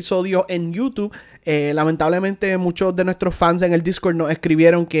primer episodio en YouTube. Lamentablemente muchos de nuestros fans en el Discord nos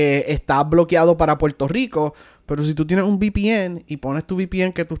escribieron que está bloqueado para Puerto Rico, pero si tú tienes un VPN y pones tu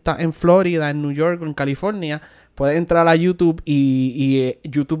VPN que tú estás en Florida, en New York o en California, puedes entrar a YouTube y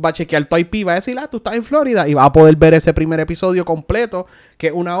YouTube va a chequear tu IP, va a decir, tú estás en Florida, y vas a poder ver ese primer episodio completo, que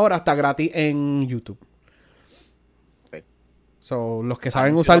es 1 hora, está gratis en YouTube. okay. So, los que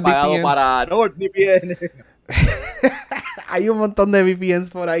saben usar VPN... para NordVPN. Hay un montón de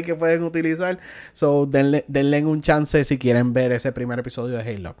VPNs por ahí que pueden utilizar. So, denle un chance si quieren ver ese primer episodio de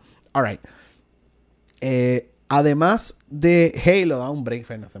Halo. Alright. Además de Halo, da un break,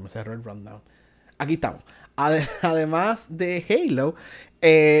 no se me cerró el rundown. Aquí estamos. Además de Halo,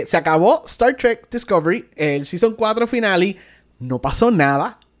 se acabó Star Trek Discovery, el Season 4 finale. No pasó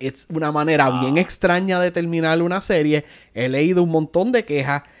nada. Es una manera bien extraña de terminar una serie. He leído un montón de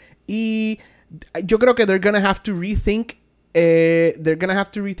quejas y yo creo que they're gonna have to rethink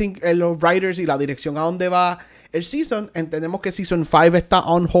los writers y la dirección a dónde va el season. Entendemos que Season 5 está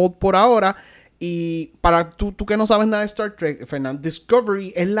on hold por ahora. Y para tú que no sabes nada de Star Trek, Fernando,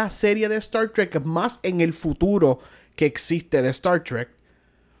 Discovery es la serie de Star Trek más en el futuro que existe de Star Trek.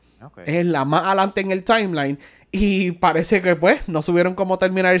 Okay. Es la más adelante en el timeline. Y parece que pues no supieron cómo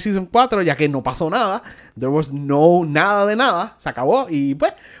terminar el Season 4, ya que no pasó nada. There was nada de nada. Se acabó. Y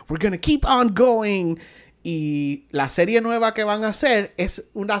pues, we're gonna keep on going. Y la serie nueva que van a hacer es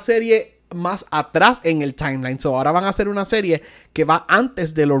una serie más atrás en el timeline. So ahora van a hacer una serie que va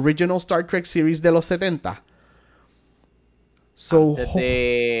antes del original Star Trek series de los 70. So, antes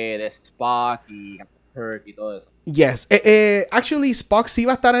de Spock y Kirk y todo eso. Yes. Actually, Spock sí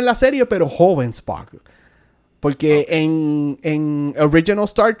va a estar en la serie, pero joven Spock. Porque en original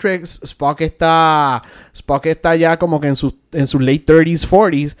Star Trek, Spock está ya como que en sus late 30s,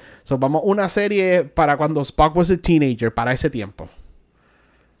 40s. So vamos a una serie para cuando Spock was a teenager, para ese tiempo.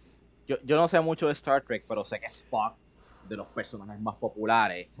 Yo no sé mucho de Star Trek, pero sé que Spock de los personajes más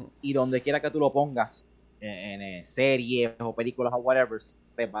populares. Y donde quiera que tú lo pongas, en series o películas o whatever,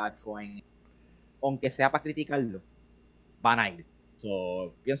 te va a join. Aunque sea para criticarlo, van a ir.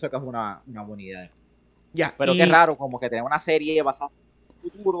 So, pienso que es una buena idea. Yeah, pero qué raro, como que tener una serie basada en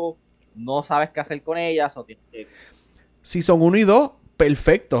el futuro, no sabes qué hacer con ellas. O tienes que... Season 1 y 2,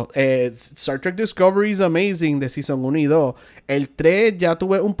 perfecto. Star Trek Discovery is amazing de Season 1 y 2. El 3 ya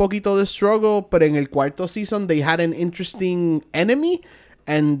tuve un poquito de struggle, pero en el cuarto season they had an interesting enemy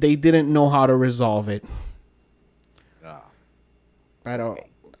and they didn't know how to resolve it. Pero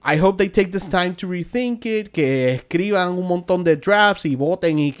I hope they take this time to rethink it, que escriban un montón de drafts y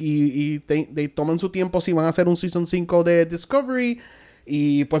voten y tomen su tiempo si van a hacer un Season 5 de Discovery.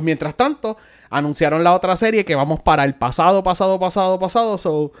 Y pues mientras tanto, anunciaron la otra serie que vamos para el pasado.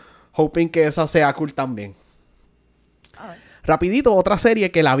 So, hoping que esa sea cool también. Rapidito, otra serie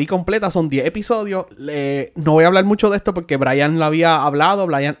que la vi completa, son 10 episodios. No voy a hablar mucho de esto porque Brian la había hablado,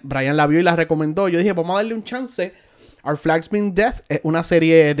 Brian la vio y la recomendó. Yo dije, vamos a darle un chance. Our Flag's Been Death es una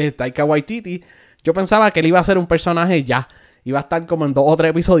serie de Taika Waititi Yo pensaba que él iba a ser un personaje ya. Iba a estar como en 2 o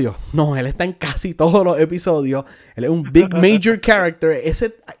 3 episodios. No, él está en casi todos los episodios. Él es un big major character. Es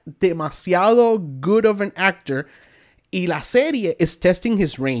demasiado good of an actor. Y la serie es testing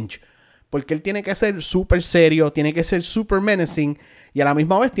his range. Porque él tiene que ser súper serio, tiene que ser súper menacing y a la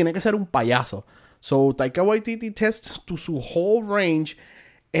misma vez tiene que ser un payaso. So, Taika Waititi tests to su whole range.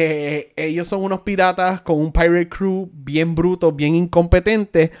 Ellos son unos piratas con un pirate crew bien bruto, bien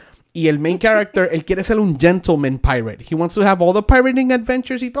incompetente. Y el main character, él quiere ser un gentleman pirate. He wants to have all the pirating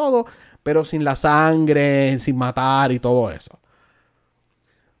adventures y todo, pero sin la sangre, sin matar y todo eso.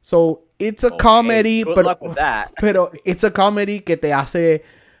 So, it's a comedy, pero it's a comedy que te hace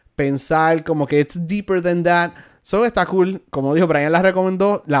pensar como que it's deeper than that. So, está cool. Como dijo, Brian la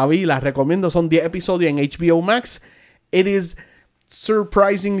recomendó, la vi, la recomiendo. Son 10 episodios en HBO Max. It is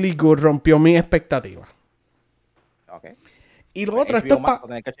surprisingly good. Rompió mi expectativa. Okay. Y lo otro, esto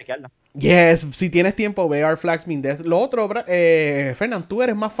es que chequearla. Yes, si tienes tiempo, ve Our Flags Mean Death. Lo otro, Fernand, tú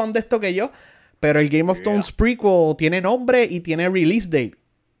eres más fan de esto que yo, pero el Game of Thrones prequel tiene nombre y tiene release date.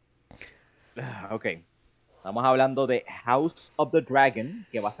 Ok. Estamos hablando de House of the Dragon,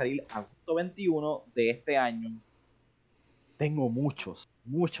 que va a salir agosto 21 de este año. Tengo muchos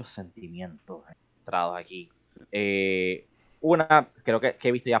sentimientos entrados aquí. Una, creo que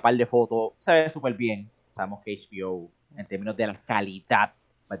he visto ya un par de fotos. Se ve súper bien. Sabemos que HBO, en términos de la calidad,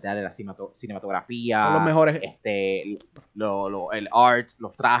 ¿verdad?, de la cinematografía, son los mejores. El art,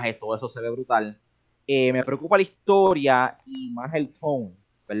 los trajes, todo eso se ve brutal. Me preocupa la historia y más el tone,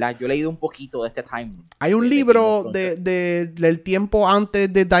 ¿verdad? Yo he leído un poquito de este timeline. Hay un libro del tiempo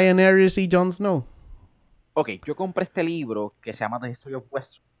antes de Daenerys y Jon Snow. Ok, yo compré este libro que se llama The History of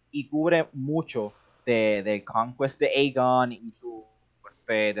Westeros y cubre mucho del conquest de Aegon y sus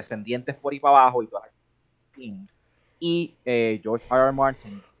descendientes por ahí para abajo y toda la... Y George R.R.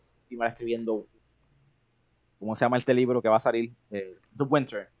 Martin iba escribiendo, ¿cómo se llama este libro que va a salir? The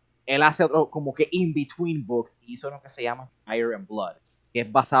Winter. Él hace otro como que in-between books y hizo lo que se llama Fire and Blood, que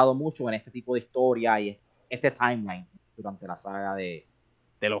es basado mucho en este tipo de historia y este timeline durante la saga de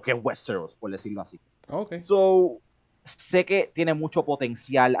lo que es Westeros, por decirlo así. Okay. So, sé que tiene mucho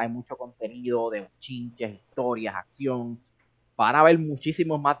potencial, hay mucho contenido de chinches, historias, acción, para ver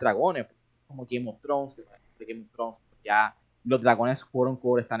muchísimos más dragones, como Game of Thrones, ya los dragones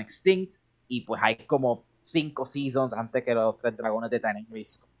quote están extinct y pues hay como 5 seasons antes que los 3 dragones de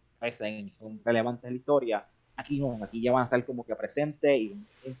Daenerys son relevantes en la historia. Aquí no, aquí ya van a estar como que presentes y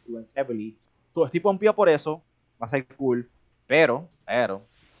influence heavily. So, estoy pompido por eso, va a ser cool, pero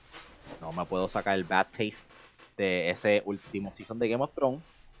no me puedo sacar el bad taste de ese último season de Game of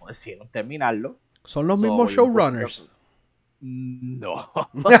Thrones. No decidieron terminarlo. Son los mismos showrunners. No.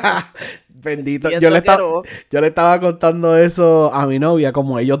 Bendito. Yo le estaba contando eso a mi novia,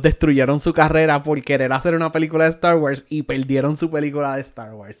 como ellos destruyeron su carrera por querer hacer una película de Star Wars y perdieron su película de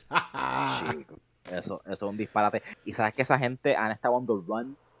Star Wars. Chico, eso es un disparate. Y sabes que esa gente han estado on the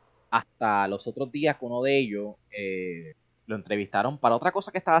run hasta los otros días que uno de ellos lo entrevistaron para otra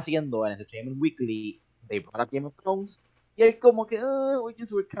cosa que estaba haciendo en Entertainment Weekly de Game of Thrones. Y él como que,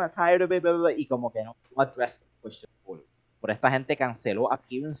 we're kind of tired of it, blah, blah, blah, y como que no address the question. Por esta gente canceló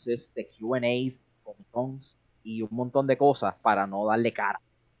appearances de Q&As, Comic-Cons y un montón de cosas para no darle cara.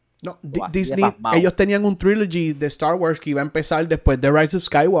 No, Disney, ellos tenían un trilogy de Star Wars que iba a empezar después de Rise of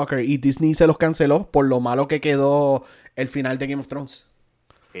Skywalker y Disney se los canceló por lo malo que quedó el final de Game of Thrones.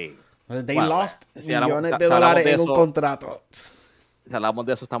 Sí. They lost millones de dólares en un contrato. Si hablamos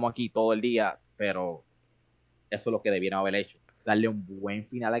de eso, estamos aquí todo el día, pero eso es lo que debieron haber hecho. Darle un buen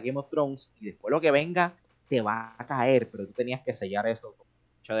final a Game of Thrones y después lo que venga te va a caer, pero tú tenías que sellar eso con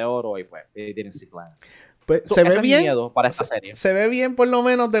mucho de oro y pues didn't see plan. Pues se ve bien miedo para esta serie. Se ve bien por lo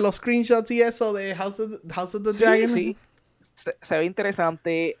menos de los screenshots y eso de House of the Dragon. Sí. Se ve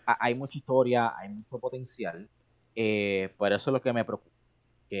interesante, hay mucha historia, hay mucho potencial, pero eso es lo que me preocupa,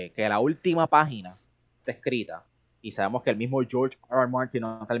 que la última página está escrita y sabemos que el mismo George R.R. Martin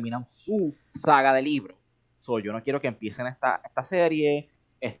no ha terminado su saga de libros. So, yo no quiero que empiecen esta serie,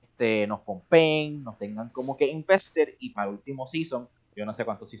 nos pompen, nos tengan como que invested y para el último season, yo no sé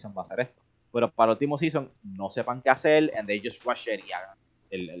cuántos seasons va a ser esto, pero para el último season no sepan qué hacer and they just rush it y hagan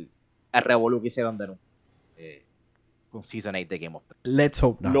el revolú que hicieron de nuevo con Season 8 de Game of Thrones. Let's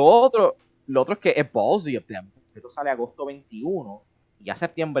hope not. Lo otro es que es ballsy of them. Esto sale agosto 21 y ya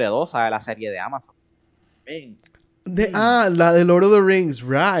septiembre 2 sale la serie de Amazon. La de Lord of the Rings,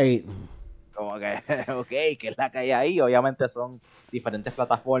 right. Como que, ok, que es la que hay ahí. Obviamente son diferentes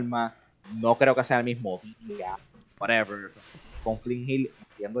plataformas. No creo que sea el mismo día. Whatever. Con Flint Hill,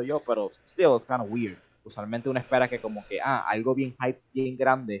 entiendo yo, pero still, it's kind of weird. Usualmente uno espera que como que, algo bien hype, bien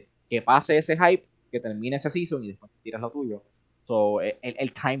grande, que pase ese hype que termine ese season y después tiras lo tuyo. So,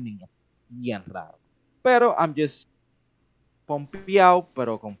 el timing es bien raro. Pero I'm just pompeado,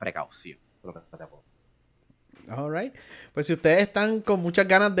 pero con precaución. Lo que te puedo. Alright. Pues si ustedes están con muchas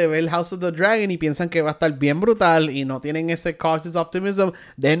ganas de ver House of the Dragon y piensan que va a estar bien brutal y no tienen ese cautious optimism,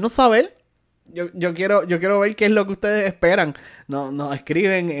 déjennos saber. Yo quiero ver qué es lo que ustedes esperan. Nos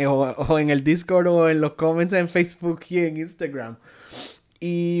escriben o en el Discord o en los comments en Facebook y en Instagram.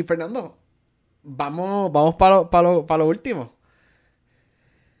 Y Fernando, vamos para lo último.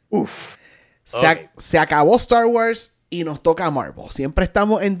 Uf. Se acabó Star Wars y nos toca Marvel. Siempre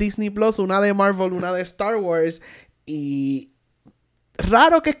estamos en Disney Plus, una de Marvel, una de Star Wars. Y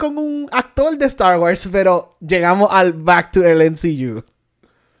raro que es con un actor de Star Wars, pero llegamos al back to el MCU.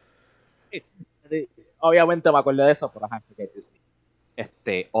 Obviamente me acuerdo de eso, pero ajá, que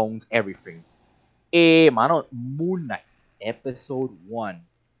Disney owns everything. Mano, Moon Knight, episode 1.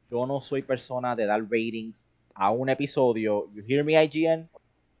 Yo no soy persona de dar ratings a un episodio. You hear me, IGN?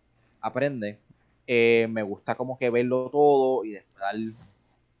 Aprende. Me gusta como que verlo todo y después dar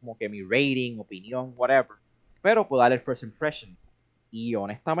como que mi rating, opinión, whatever. Pero puedo dar el first impression. Y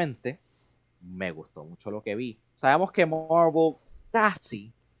honestamente, me gustó mucho lo que vi. Sabemos que Marvel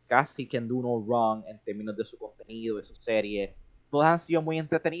casi can do no wrong en términos de su contenido, de su serie. Todas han sido muy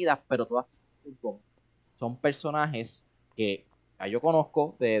entretenidas, pero todas son personajes que ya yo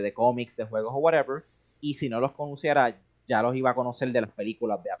conozco de cómics, de juegos o whatever. Y si no los conociera, ya los iba a conocer de las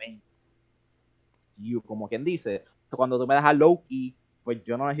películas de Avengers. Como quien dice, cuando tú me das a Loki, pues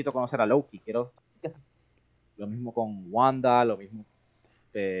yo no necesito conocer a Loki. Quiero lo mismo con Wanda, lo mismo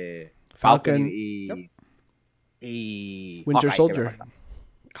Falcon y Winter Hawkeye, Soldier.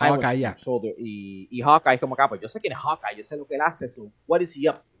 Hawkeye, ya. Y Hawkeye como acá, pues yo sé quién es Hawkeye, yo sé lo que él hace, so what is he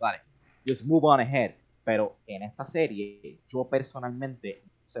up to? Vale, just move on ahead. Pero en esta serie, yo personalmente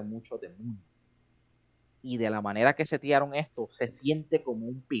no sé mucho de Moon. Y de la manera que se tiraron esto, se siente como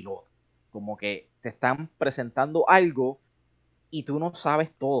un piloto. Como que te están presentando algo y tú no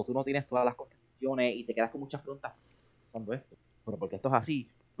sabes todo, tú no tienes todas las conversaciones y te quedas con muchas preguntas pensando esto, pero porque esto es así,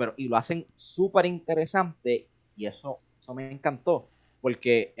 y lo hacen súper interesante y eso me encantó,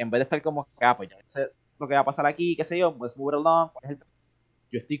 porque en vez de estar como que, pues yo no sé lo que va a pasar aquí, qué sé yo, let's move it along,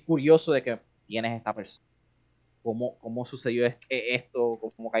 yo estoy curioso de que tienes esta persona, cómo sucedió esto,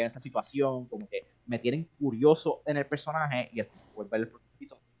 cómo cayó en esta situación, como que me tienen curioso en el personaje y después ver el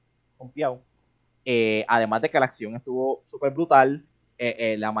proceso confiado. Además de que la acción estuvo súper brutal,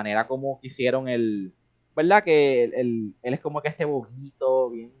 la manera como hicieron ¿verdad? Que él es como que este boguito,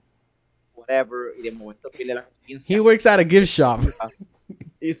 bien, whatever, y de momento pierde la conciencia. He works at a gift shop.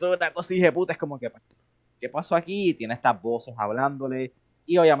 Hizo una cosa y dije, puta, es como que, ¿qué pasó aquí? Y tiene estas voces hablándole,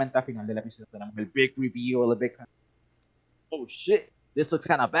 y obviamente al final del episodio tenemos el big reveal, el big, oh shit, this looks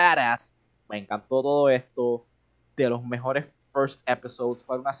kind of badass. Me encantó todo esto, de los mejores first episodes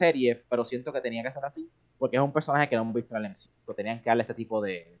para una serie, pero siento que tenía que ser así, porque es un personaje que no hemos visto en el MCU, tenían que darle este tipo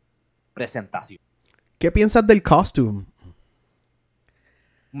de presentación. ¿Qué piensas del costume?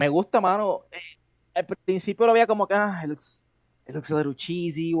 Me gusta, mano. Al principio lo veía como que, it looks a little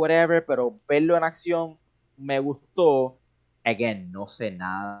cheesy, whatever, pero verlo en acción me gustó. Again, no sé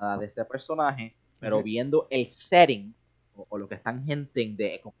nada de este personaje, pero viendo el setting, o lo que están hinting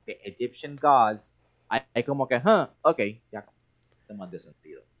de como que Egyptian gods, hay como que, ok, ya tiene más de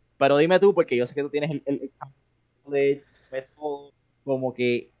sentido. Pero dime tú, porque yo sé que tú tienes el campo de todo, como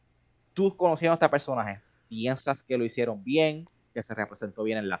que tú conociendo a este personaje, ¿piensas que lo hicieron bien? ¿Que se representó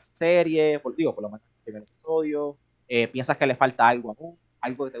bien en la serie? Por lo menos en el primer episodio. ¿Piensas que le falta algo aún?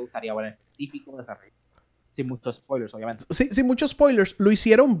 ¿Algo que te gustaría ver en específico? Sin muchos spoilers, obviamente. Sí, sin muchos spoilers. Lo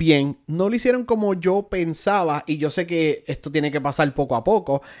hicieron bien. No lo hicieron como yo pensaba. Y yo sé que esto tiene que pasar poco a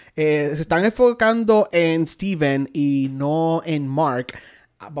poco. Se están enfocando en Steven y no en Mark.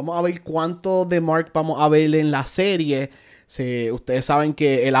 Vamos a ver cuánto de Mark vamos a ver en la serie. Ustedes saben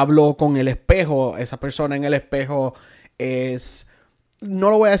que él habló con el espejo. Esa persona en el espejo es...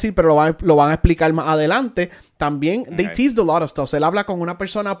 No lo voy a decir, pero lo van a explicar más adelante. También, they teased a lot of stuff. Él habla con una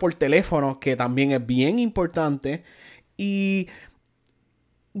persona por teléfono, que también es bien importante. Y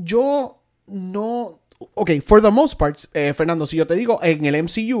yo no... Ok, for the most part, Fernando, si yo te digo, en el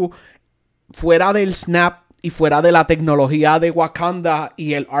MCU, fuera del snap y fuera de la tecnología de Wakanda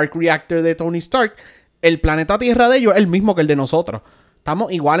y el Arc Reactor de Tony Stark, el planeta Tierra de ellos es el mismo que el de nosotros.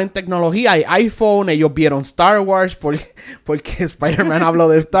 Estamos igual en tecnología, hay iPhone, ellos vieron Star Wars, porque Spider-Man habló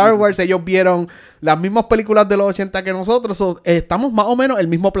de Star Wars, ellos vieron las mismas películas de los 80 que nosotros, estamos más o menos en el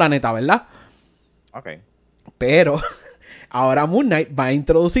mismo planeta, ¿verdad? Ok. Pero ahora Moon Knight va a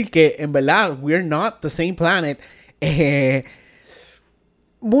introducir que en verdad we're not the same planet.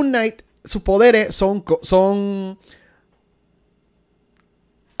 Moon Knight sus poderes son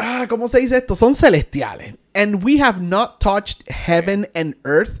 ¿cómo se dice esto? Son celestiales. And we have not touched heaven and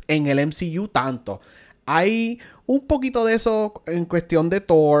earth en el MCU tanto. Hay un poquito de eso en cuestión de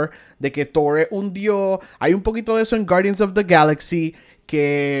Thor, de que Thor es un dios. Hay un poquito de eso en Guardians of the Galaxy,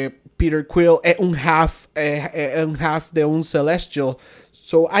 que Peter Quill es un half de un celestial.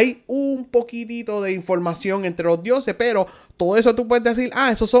 So, hay un poquitito de información entre los dioses, pero todo eso tú puedes decir,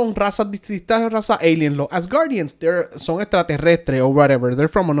 esos son razas distintas, razas aliens. Los Asgardians son extraterrestres o whatever, they're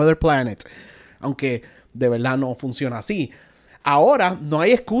from another planet. Aunque de verdad no funciona así. Ahora no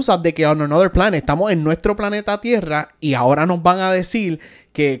hay excusas de que on another planet, estamos en nuestro planeta Tierra y ahora nos van a decir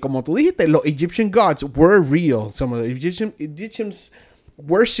que, como tú dijiste, los Egyptian gods were real. Some of the Egyptians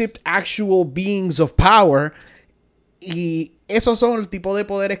worshipped actual beings of power. Y esos son el tipo de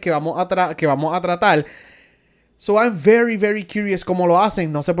poderes que vamos a tratar. So I'm very, very curious cómo lo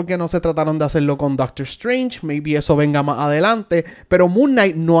hacen. No sé por qué no se trataron de hacerlo con Doctor Strange. Maybe eso venga más adelante. Pero Moon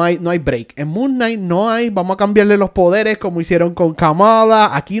Knight no hay break. En Moon Knight no hay, vamos a cambiarle los poderes como hicieron con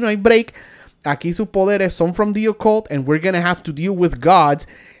Kamala. Aquí no hay break. Aquí sus poderes son from the occult and we're gonna have to deal with gods.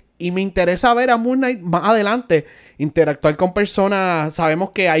 Y me interesa ver a Moon Knight más adelante interactuar con personas. Sabemos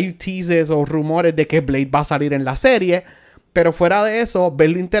que hay teases o rumores de que Blade va a salir en la serie. Pero fuera de eso,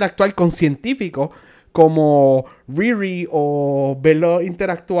 verlo interactuar con científicos como Riri o verlo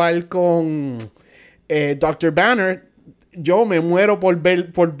interactuar con Dr. Banner. Yo me muero por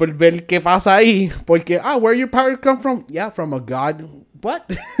ver qué pasa ahí. Porque, where your power come from? Yeah, from a god. What?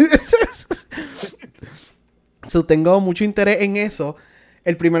 So, tengo mucho interés en eso.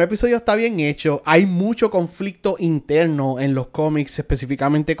 El primer episodio está bien hecho. Hay mucho conflicto interno en los cómics,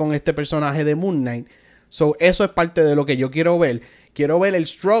 específicamente con este personaje de Moon Knight. So, eso es parte de lo que yo quiero ver. Quiero ver el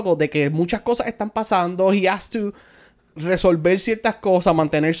struggle de que muchas cosas están pasando. He has to resolver ciertas cosas,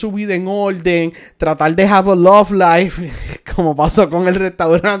 mantener su vida en orden, tratar de have a love life, como pasó con el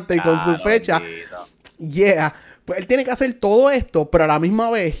restaurante y con su fecha. Yeah. Pues él tiene que hacer todo esto, pero a la misma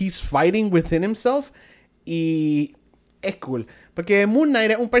vez, he's fighting within himself. Y es cool. Porque Moon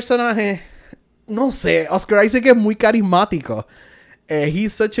Knight es un personaje, no sé, Oscar Isaac es muy carismático.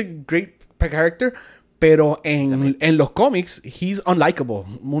 He's such a great character. Pero en los cómics, he's unlikable.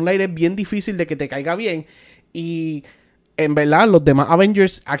 Moon Knight es bien difícil de que te caiga bien. Y en verdad, los demás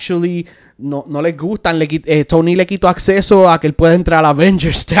Avengers actually no les gustan. Tony le quitó acceso a que él pueda entrar a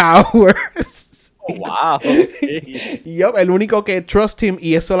Avengers Tower. Oh, wow. Okay. Yep, el único que trust him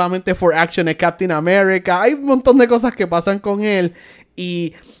y es solamente for action es Captain America. Hay un montón de cosas que pasan con él.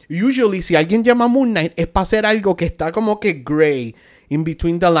 Y usually, si alguien llama a Moon Knight, es para hacer algo que está como que gray, in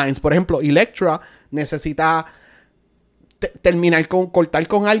between the lines. Por ejemplo, Elektra necesita cortar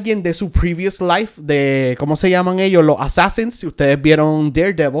con alguien de su previous life, de, ¿cómo se llaman ellos? Los assassins. Si ustedes vieron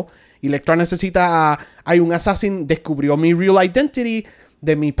Daredevil, Elektra necesita, hay un assassin, descubrió mi real identity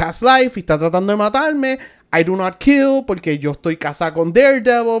de mi past life y está tratando de matarme. I do not kill porque yo estoy casada con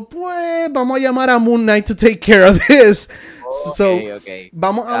Daredevil. Pues vamos a llamar a Moon Knight to take care of this. Okay.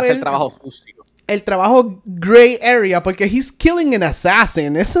 Vamos a ver el trabajo sucio. El trabajo gray area, porque he's killing an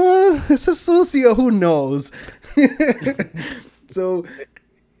assassin. Eso es sucio, who knows. So,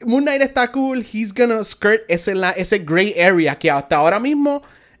 Moon Knight está cool. He's gonna skirt ese gray area que hasta ahora mismo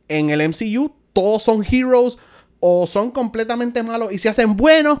en el MCU todos son heroes o son completamente malos y se hacen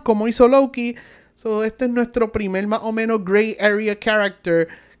buenos como hizo Loki. So, este es nuestro primer más o menos gray area character.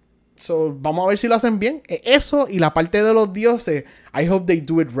 So, vamos a ver si lo hacen bien. Eso y la parte de los dioses, I hope they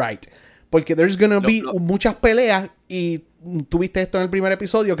do it right. Porque there's gonna be muchas peleas y tú viste esto en el primer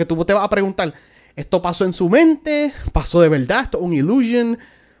episodio que tú te vas a preguntar, ¿esto pasó en su mente? ¿Pasó de verdad? ¿Esto es un illusion?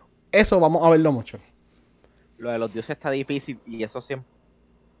 Eso vamos a verlo mucho. Lo de los dioses está difícil y eso siempre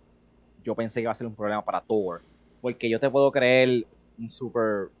yo pensé que iba a ser un problema para Thor. Porque yo te puedo creer un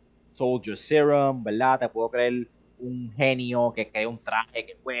super soldier serum, ¿verdad? Te puedo creer un genio que crea un traje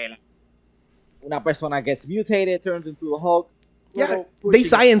que vuela. Una persona gets mutated, turns into a Hulk. Yeah, they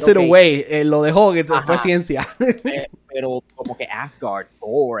science it away. Lo de Hulk fue ciencia. Pero como que Asgard,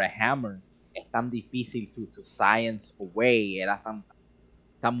 Thor, Hammer, es tan difícil to science away. Era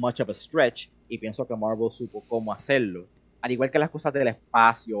tan much of a stretch. Y pienso que Marvel supo cómo hacerlo. Al igual que las cosas del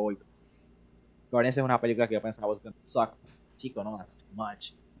espacio. Guardians es una película que yo pensaba was gonna suck. Chico, no, that's too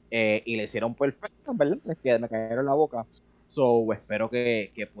much. Y le hicieron perfecto, ¿verdad? Me cayeron en la boca. So, espero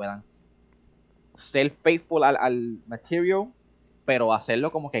que puedan ser faithful al material, pero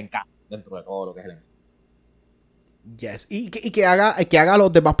hacerlo como que encaja dentro de todo lo que es el Yes. Y que haga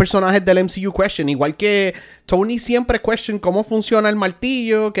los demás personajes del MCU question. Igual que Tony siempre question cómo funciona el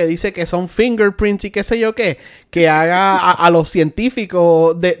martillo, que dice que son fingerprints y qué sé yo qué. Que haga a los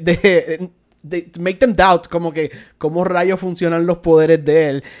científicos de make them doubt como que cómo rayos funcionan los poderes de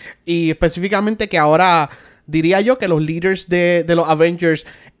él. Y específicamente que ahora diría yo que los leaders de los Avengers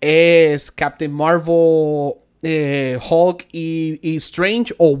es Captain Marvel, Hulk y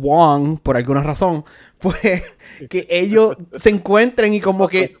Strange o Wong, por alguna razón. Pues que ellos se encuentren y como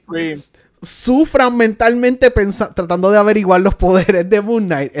que sufran mentalmente tratando de averiguar los poderes de Moon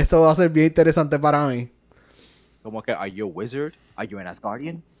Knight. Esto va a ser bien interesante para mí. Como que, ¿are you a wizard? ¿Are you an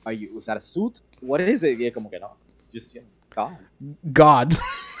Asgardian? ¿Is that a suit? What is it? Y es como que no, just God. Gods.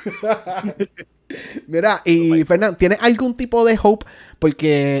 Mira, y Fernán, ¿tienes algún tipo de hope?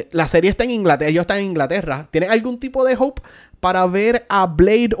 Porque la serie está en Inglaterra, ellos están en Inglaterra. ¿Tienes algún tipo de hope para ver a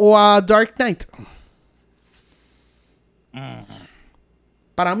Blade o a Dark Knight?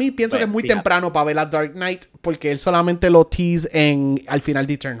 Para mí pienso que es muy temprano para ver a Dark Knight porque él solamente lo tease al final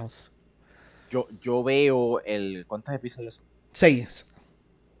de Eternals. Yo veo ¿cuántos episodios son? 6.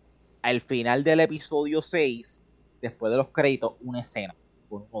 Al final del episodio 6, después de los créditos, una escena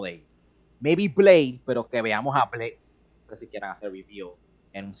con uno de ellos. Maybe Blade, pero que veamos a Blade. No sé si quieran hacer review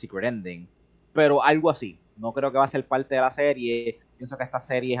en un secret ending, pero algo así. No creo que va a ser parte de la serie. Pienso que estas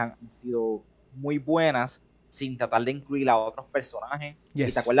series han sido muy buenas sin tratar de incluir a otros personajes. Yes.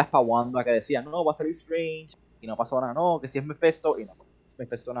 Y te acuerdas para Wanda que decía, no, va a ser Strange, y no pasó nada, no, que si es Mephisto, y no,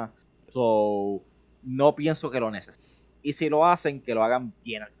 Mephisto nada. So, no pienso que lo necesiten. Y si lo hacen, que lo hagan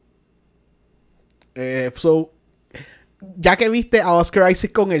bien. Ya que viste a Oscar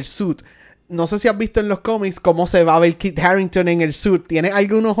Isaac con el suit, no sé si has visto en los cómics cómo se va a ver Kit Harington en el suit. ¿Tienes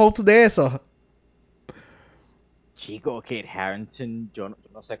algunos hopes de eso? Chico, Kit Harington, yo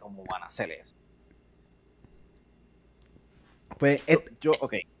no sé cómo van a hacer eso. Pues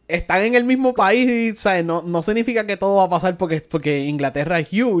okay. Están en el mismo país y ¿sabes? No significa que todo va a pasar porque Inglaterra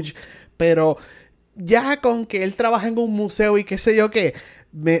es huge, pero ya con que él trabaja en un museo y qué sé yo qué,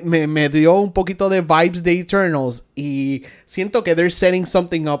 me dio un poquito de vibes de Eternals y siento que they're setting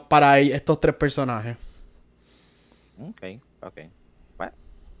something up para estos tres personajes. Ok. Bueno,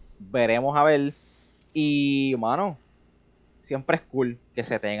 veremos a ver. Y, mano, siempre es cool que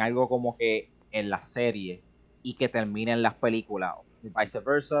se tenga algo como que en la serie y que termine en las películas.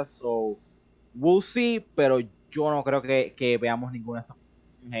 Viceversa, so we'll see, pero yo no creo que veamos ninguno de estos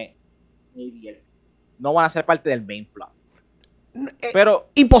personajes. No van a ser parte del main plot. Pero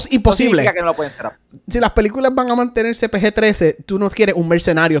imposible. No que no lo pueden ser. Si las películas van a mantenerse PG-13, tú no quieres un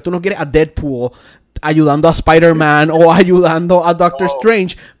mercenario, tú no quieres a Deadpool ayudando a Spider-Man o ayudando a Doctor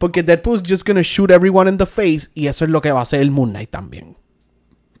Strange, porque Deadpool's just gonna shoot everyone in the face y eso es lo que va a hacer el Moon Knight también.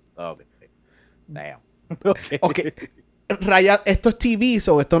 Okay. Damn. Okay. Raya, esto es TV,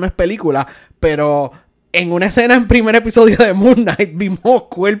 esto no es película, pero en una escena en primer episodio de Moon Knight vimos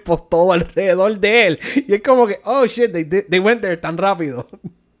cuerpos todo alrededor de él y es como que, oh shit, they went there tan rápido.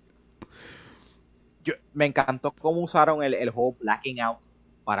 Me encantó cómo usaron el whole blacking out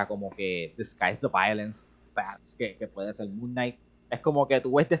para como que disguise the violence que puede ser Moon Knight. Es como que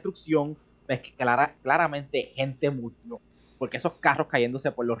tú ves destrucción, ves que claramente gente murió. Porque esos carros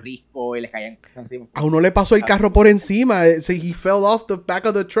cayéndose por los riscos y les caían encima. A uno le pasó el carro por encima. He fell off the back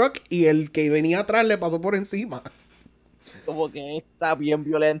of the truck y el que venía atrás le pasó por encima. Como que está bien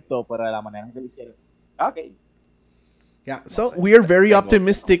violento, pero de la manera en que lo hicieron. Ok. Yeah, so we are very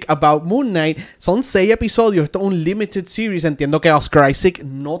optimistic about Moon Knight. Son 6 episodios, esto es un limited series. Entiendo que Oscar Isaac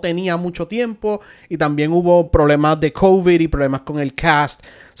no tenía mucho tiempo y también hubo problemas de COVID y problemas con el cast.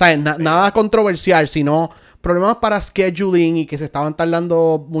 O sea, nada controversial, sino problemas para scheduling y que se estaban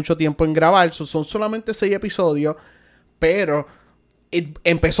tardando mucho tiempo en grabar. Son solamente 6 episodios, pero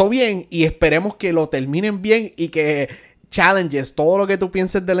empezó bien y esperemos que lo terminen bien y que challenges, todo lo que tú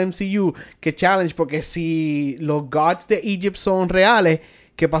pienses del MCU, que challenge, porque si los gods de Egypt son reales,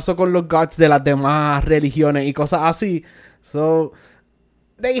 ¿qué pasó con los gods de las demás religiones y cosas así? So,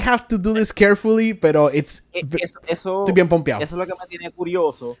 they have to do this carefully, pero estoy bien pompeado. Eso es lo que me tiene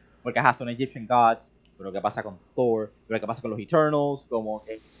curioso, porque son Egyptian gods, pero ¿qué pasa con Thor? ¿Pero qué pasa con los Eternals? Como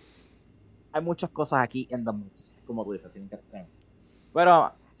que hay muchas cosas aquí en the mix, como tú dices, tienen que tener.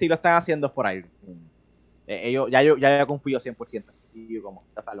 Pero si lo están haciendo es por ahí. Yo confío 100%. Y yo como,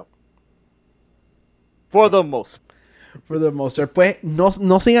 está loco. For the most. Pues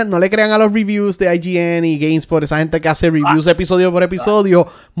no le crean a los reviews de IGN y GameSpot, esa gente que hace reviews episodio por episodio.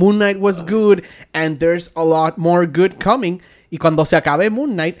 Moon Knight was good and there's a lot more good coming. Y cuando se acabe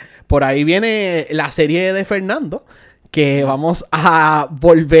Moon Knight, por ahí viene la serie de Fernando, que vamos a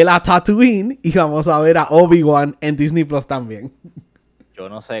volver a Tatooine y vamos a ver a Obi-Wan en Disney Plus también. Yo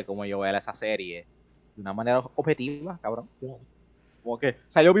no sé cómo yo voy a ver esa serie de una manera objetiva, cabrón. Como que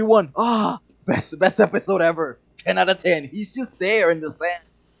salió Obi-Wan. Best episode ever. 10 out of 10. He's just there in the sand.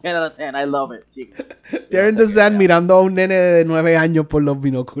 10 out of 10. I love it, chicos. There in the sand mirando a un nene de 9 años por los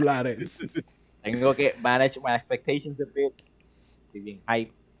binoculares. Tengo que manage my expectations a bit. Estoy bien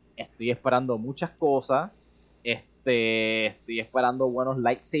hyped. Estoy esperando muchas cosas. Estoy esperando buenos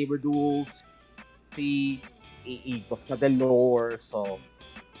lightsaber duels. Sí. Y cosas del lore. So,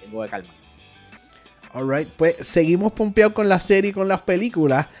 tengo que calmar. Alright, pues seguimos pompeados con la serie y con las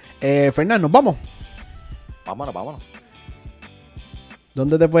películas. Fernando, ¿vamos? Vámonos.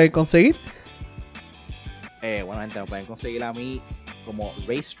 ¿Dónde te puedes conseguir? Bueno, gente, me pueden conseguir a mí como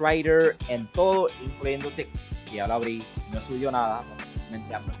Race Rider en todo, incluyendo TikTok. Y ya lo abrí, no subió nada,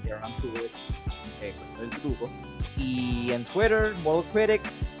 simplemente aprendieron a subir con el truco. Y en Twitter, Model Critic.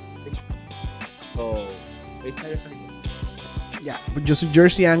 So, Race Rider está. Ya, yo soy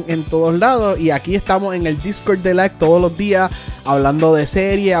Jerseyan en todos lados y aquí estamos en el Discord de LAC todos los días hablando de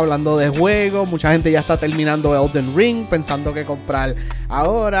series, hablando de juegos. Mucha gente ya está terminando Elden Ring pensando que comprar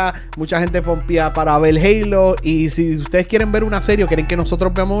ahora. Mucha gente pompía para ver Halo. Y si ustedes quieren ver una serie o quieren que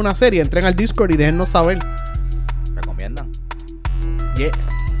nosotros veamos una serie, entren al Discord y déjennos saber. ¿Recomiendan? Yeah.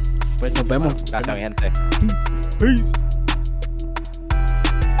 Pues nos vemos. Gracias, mi gente. Peace.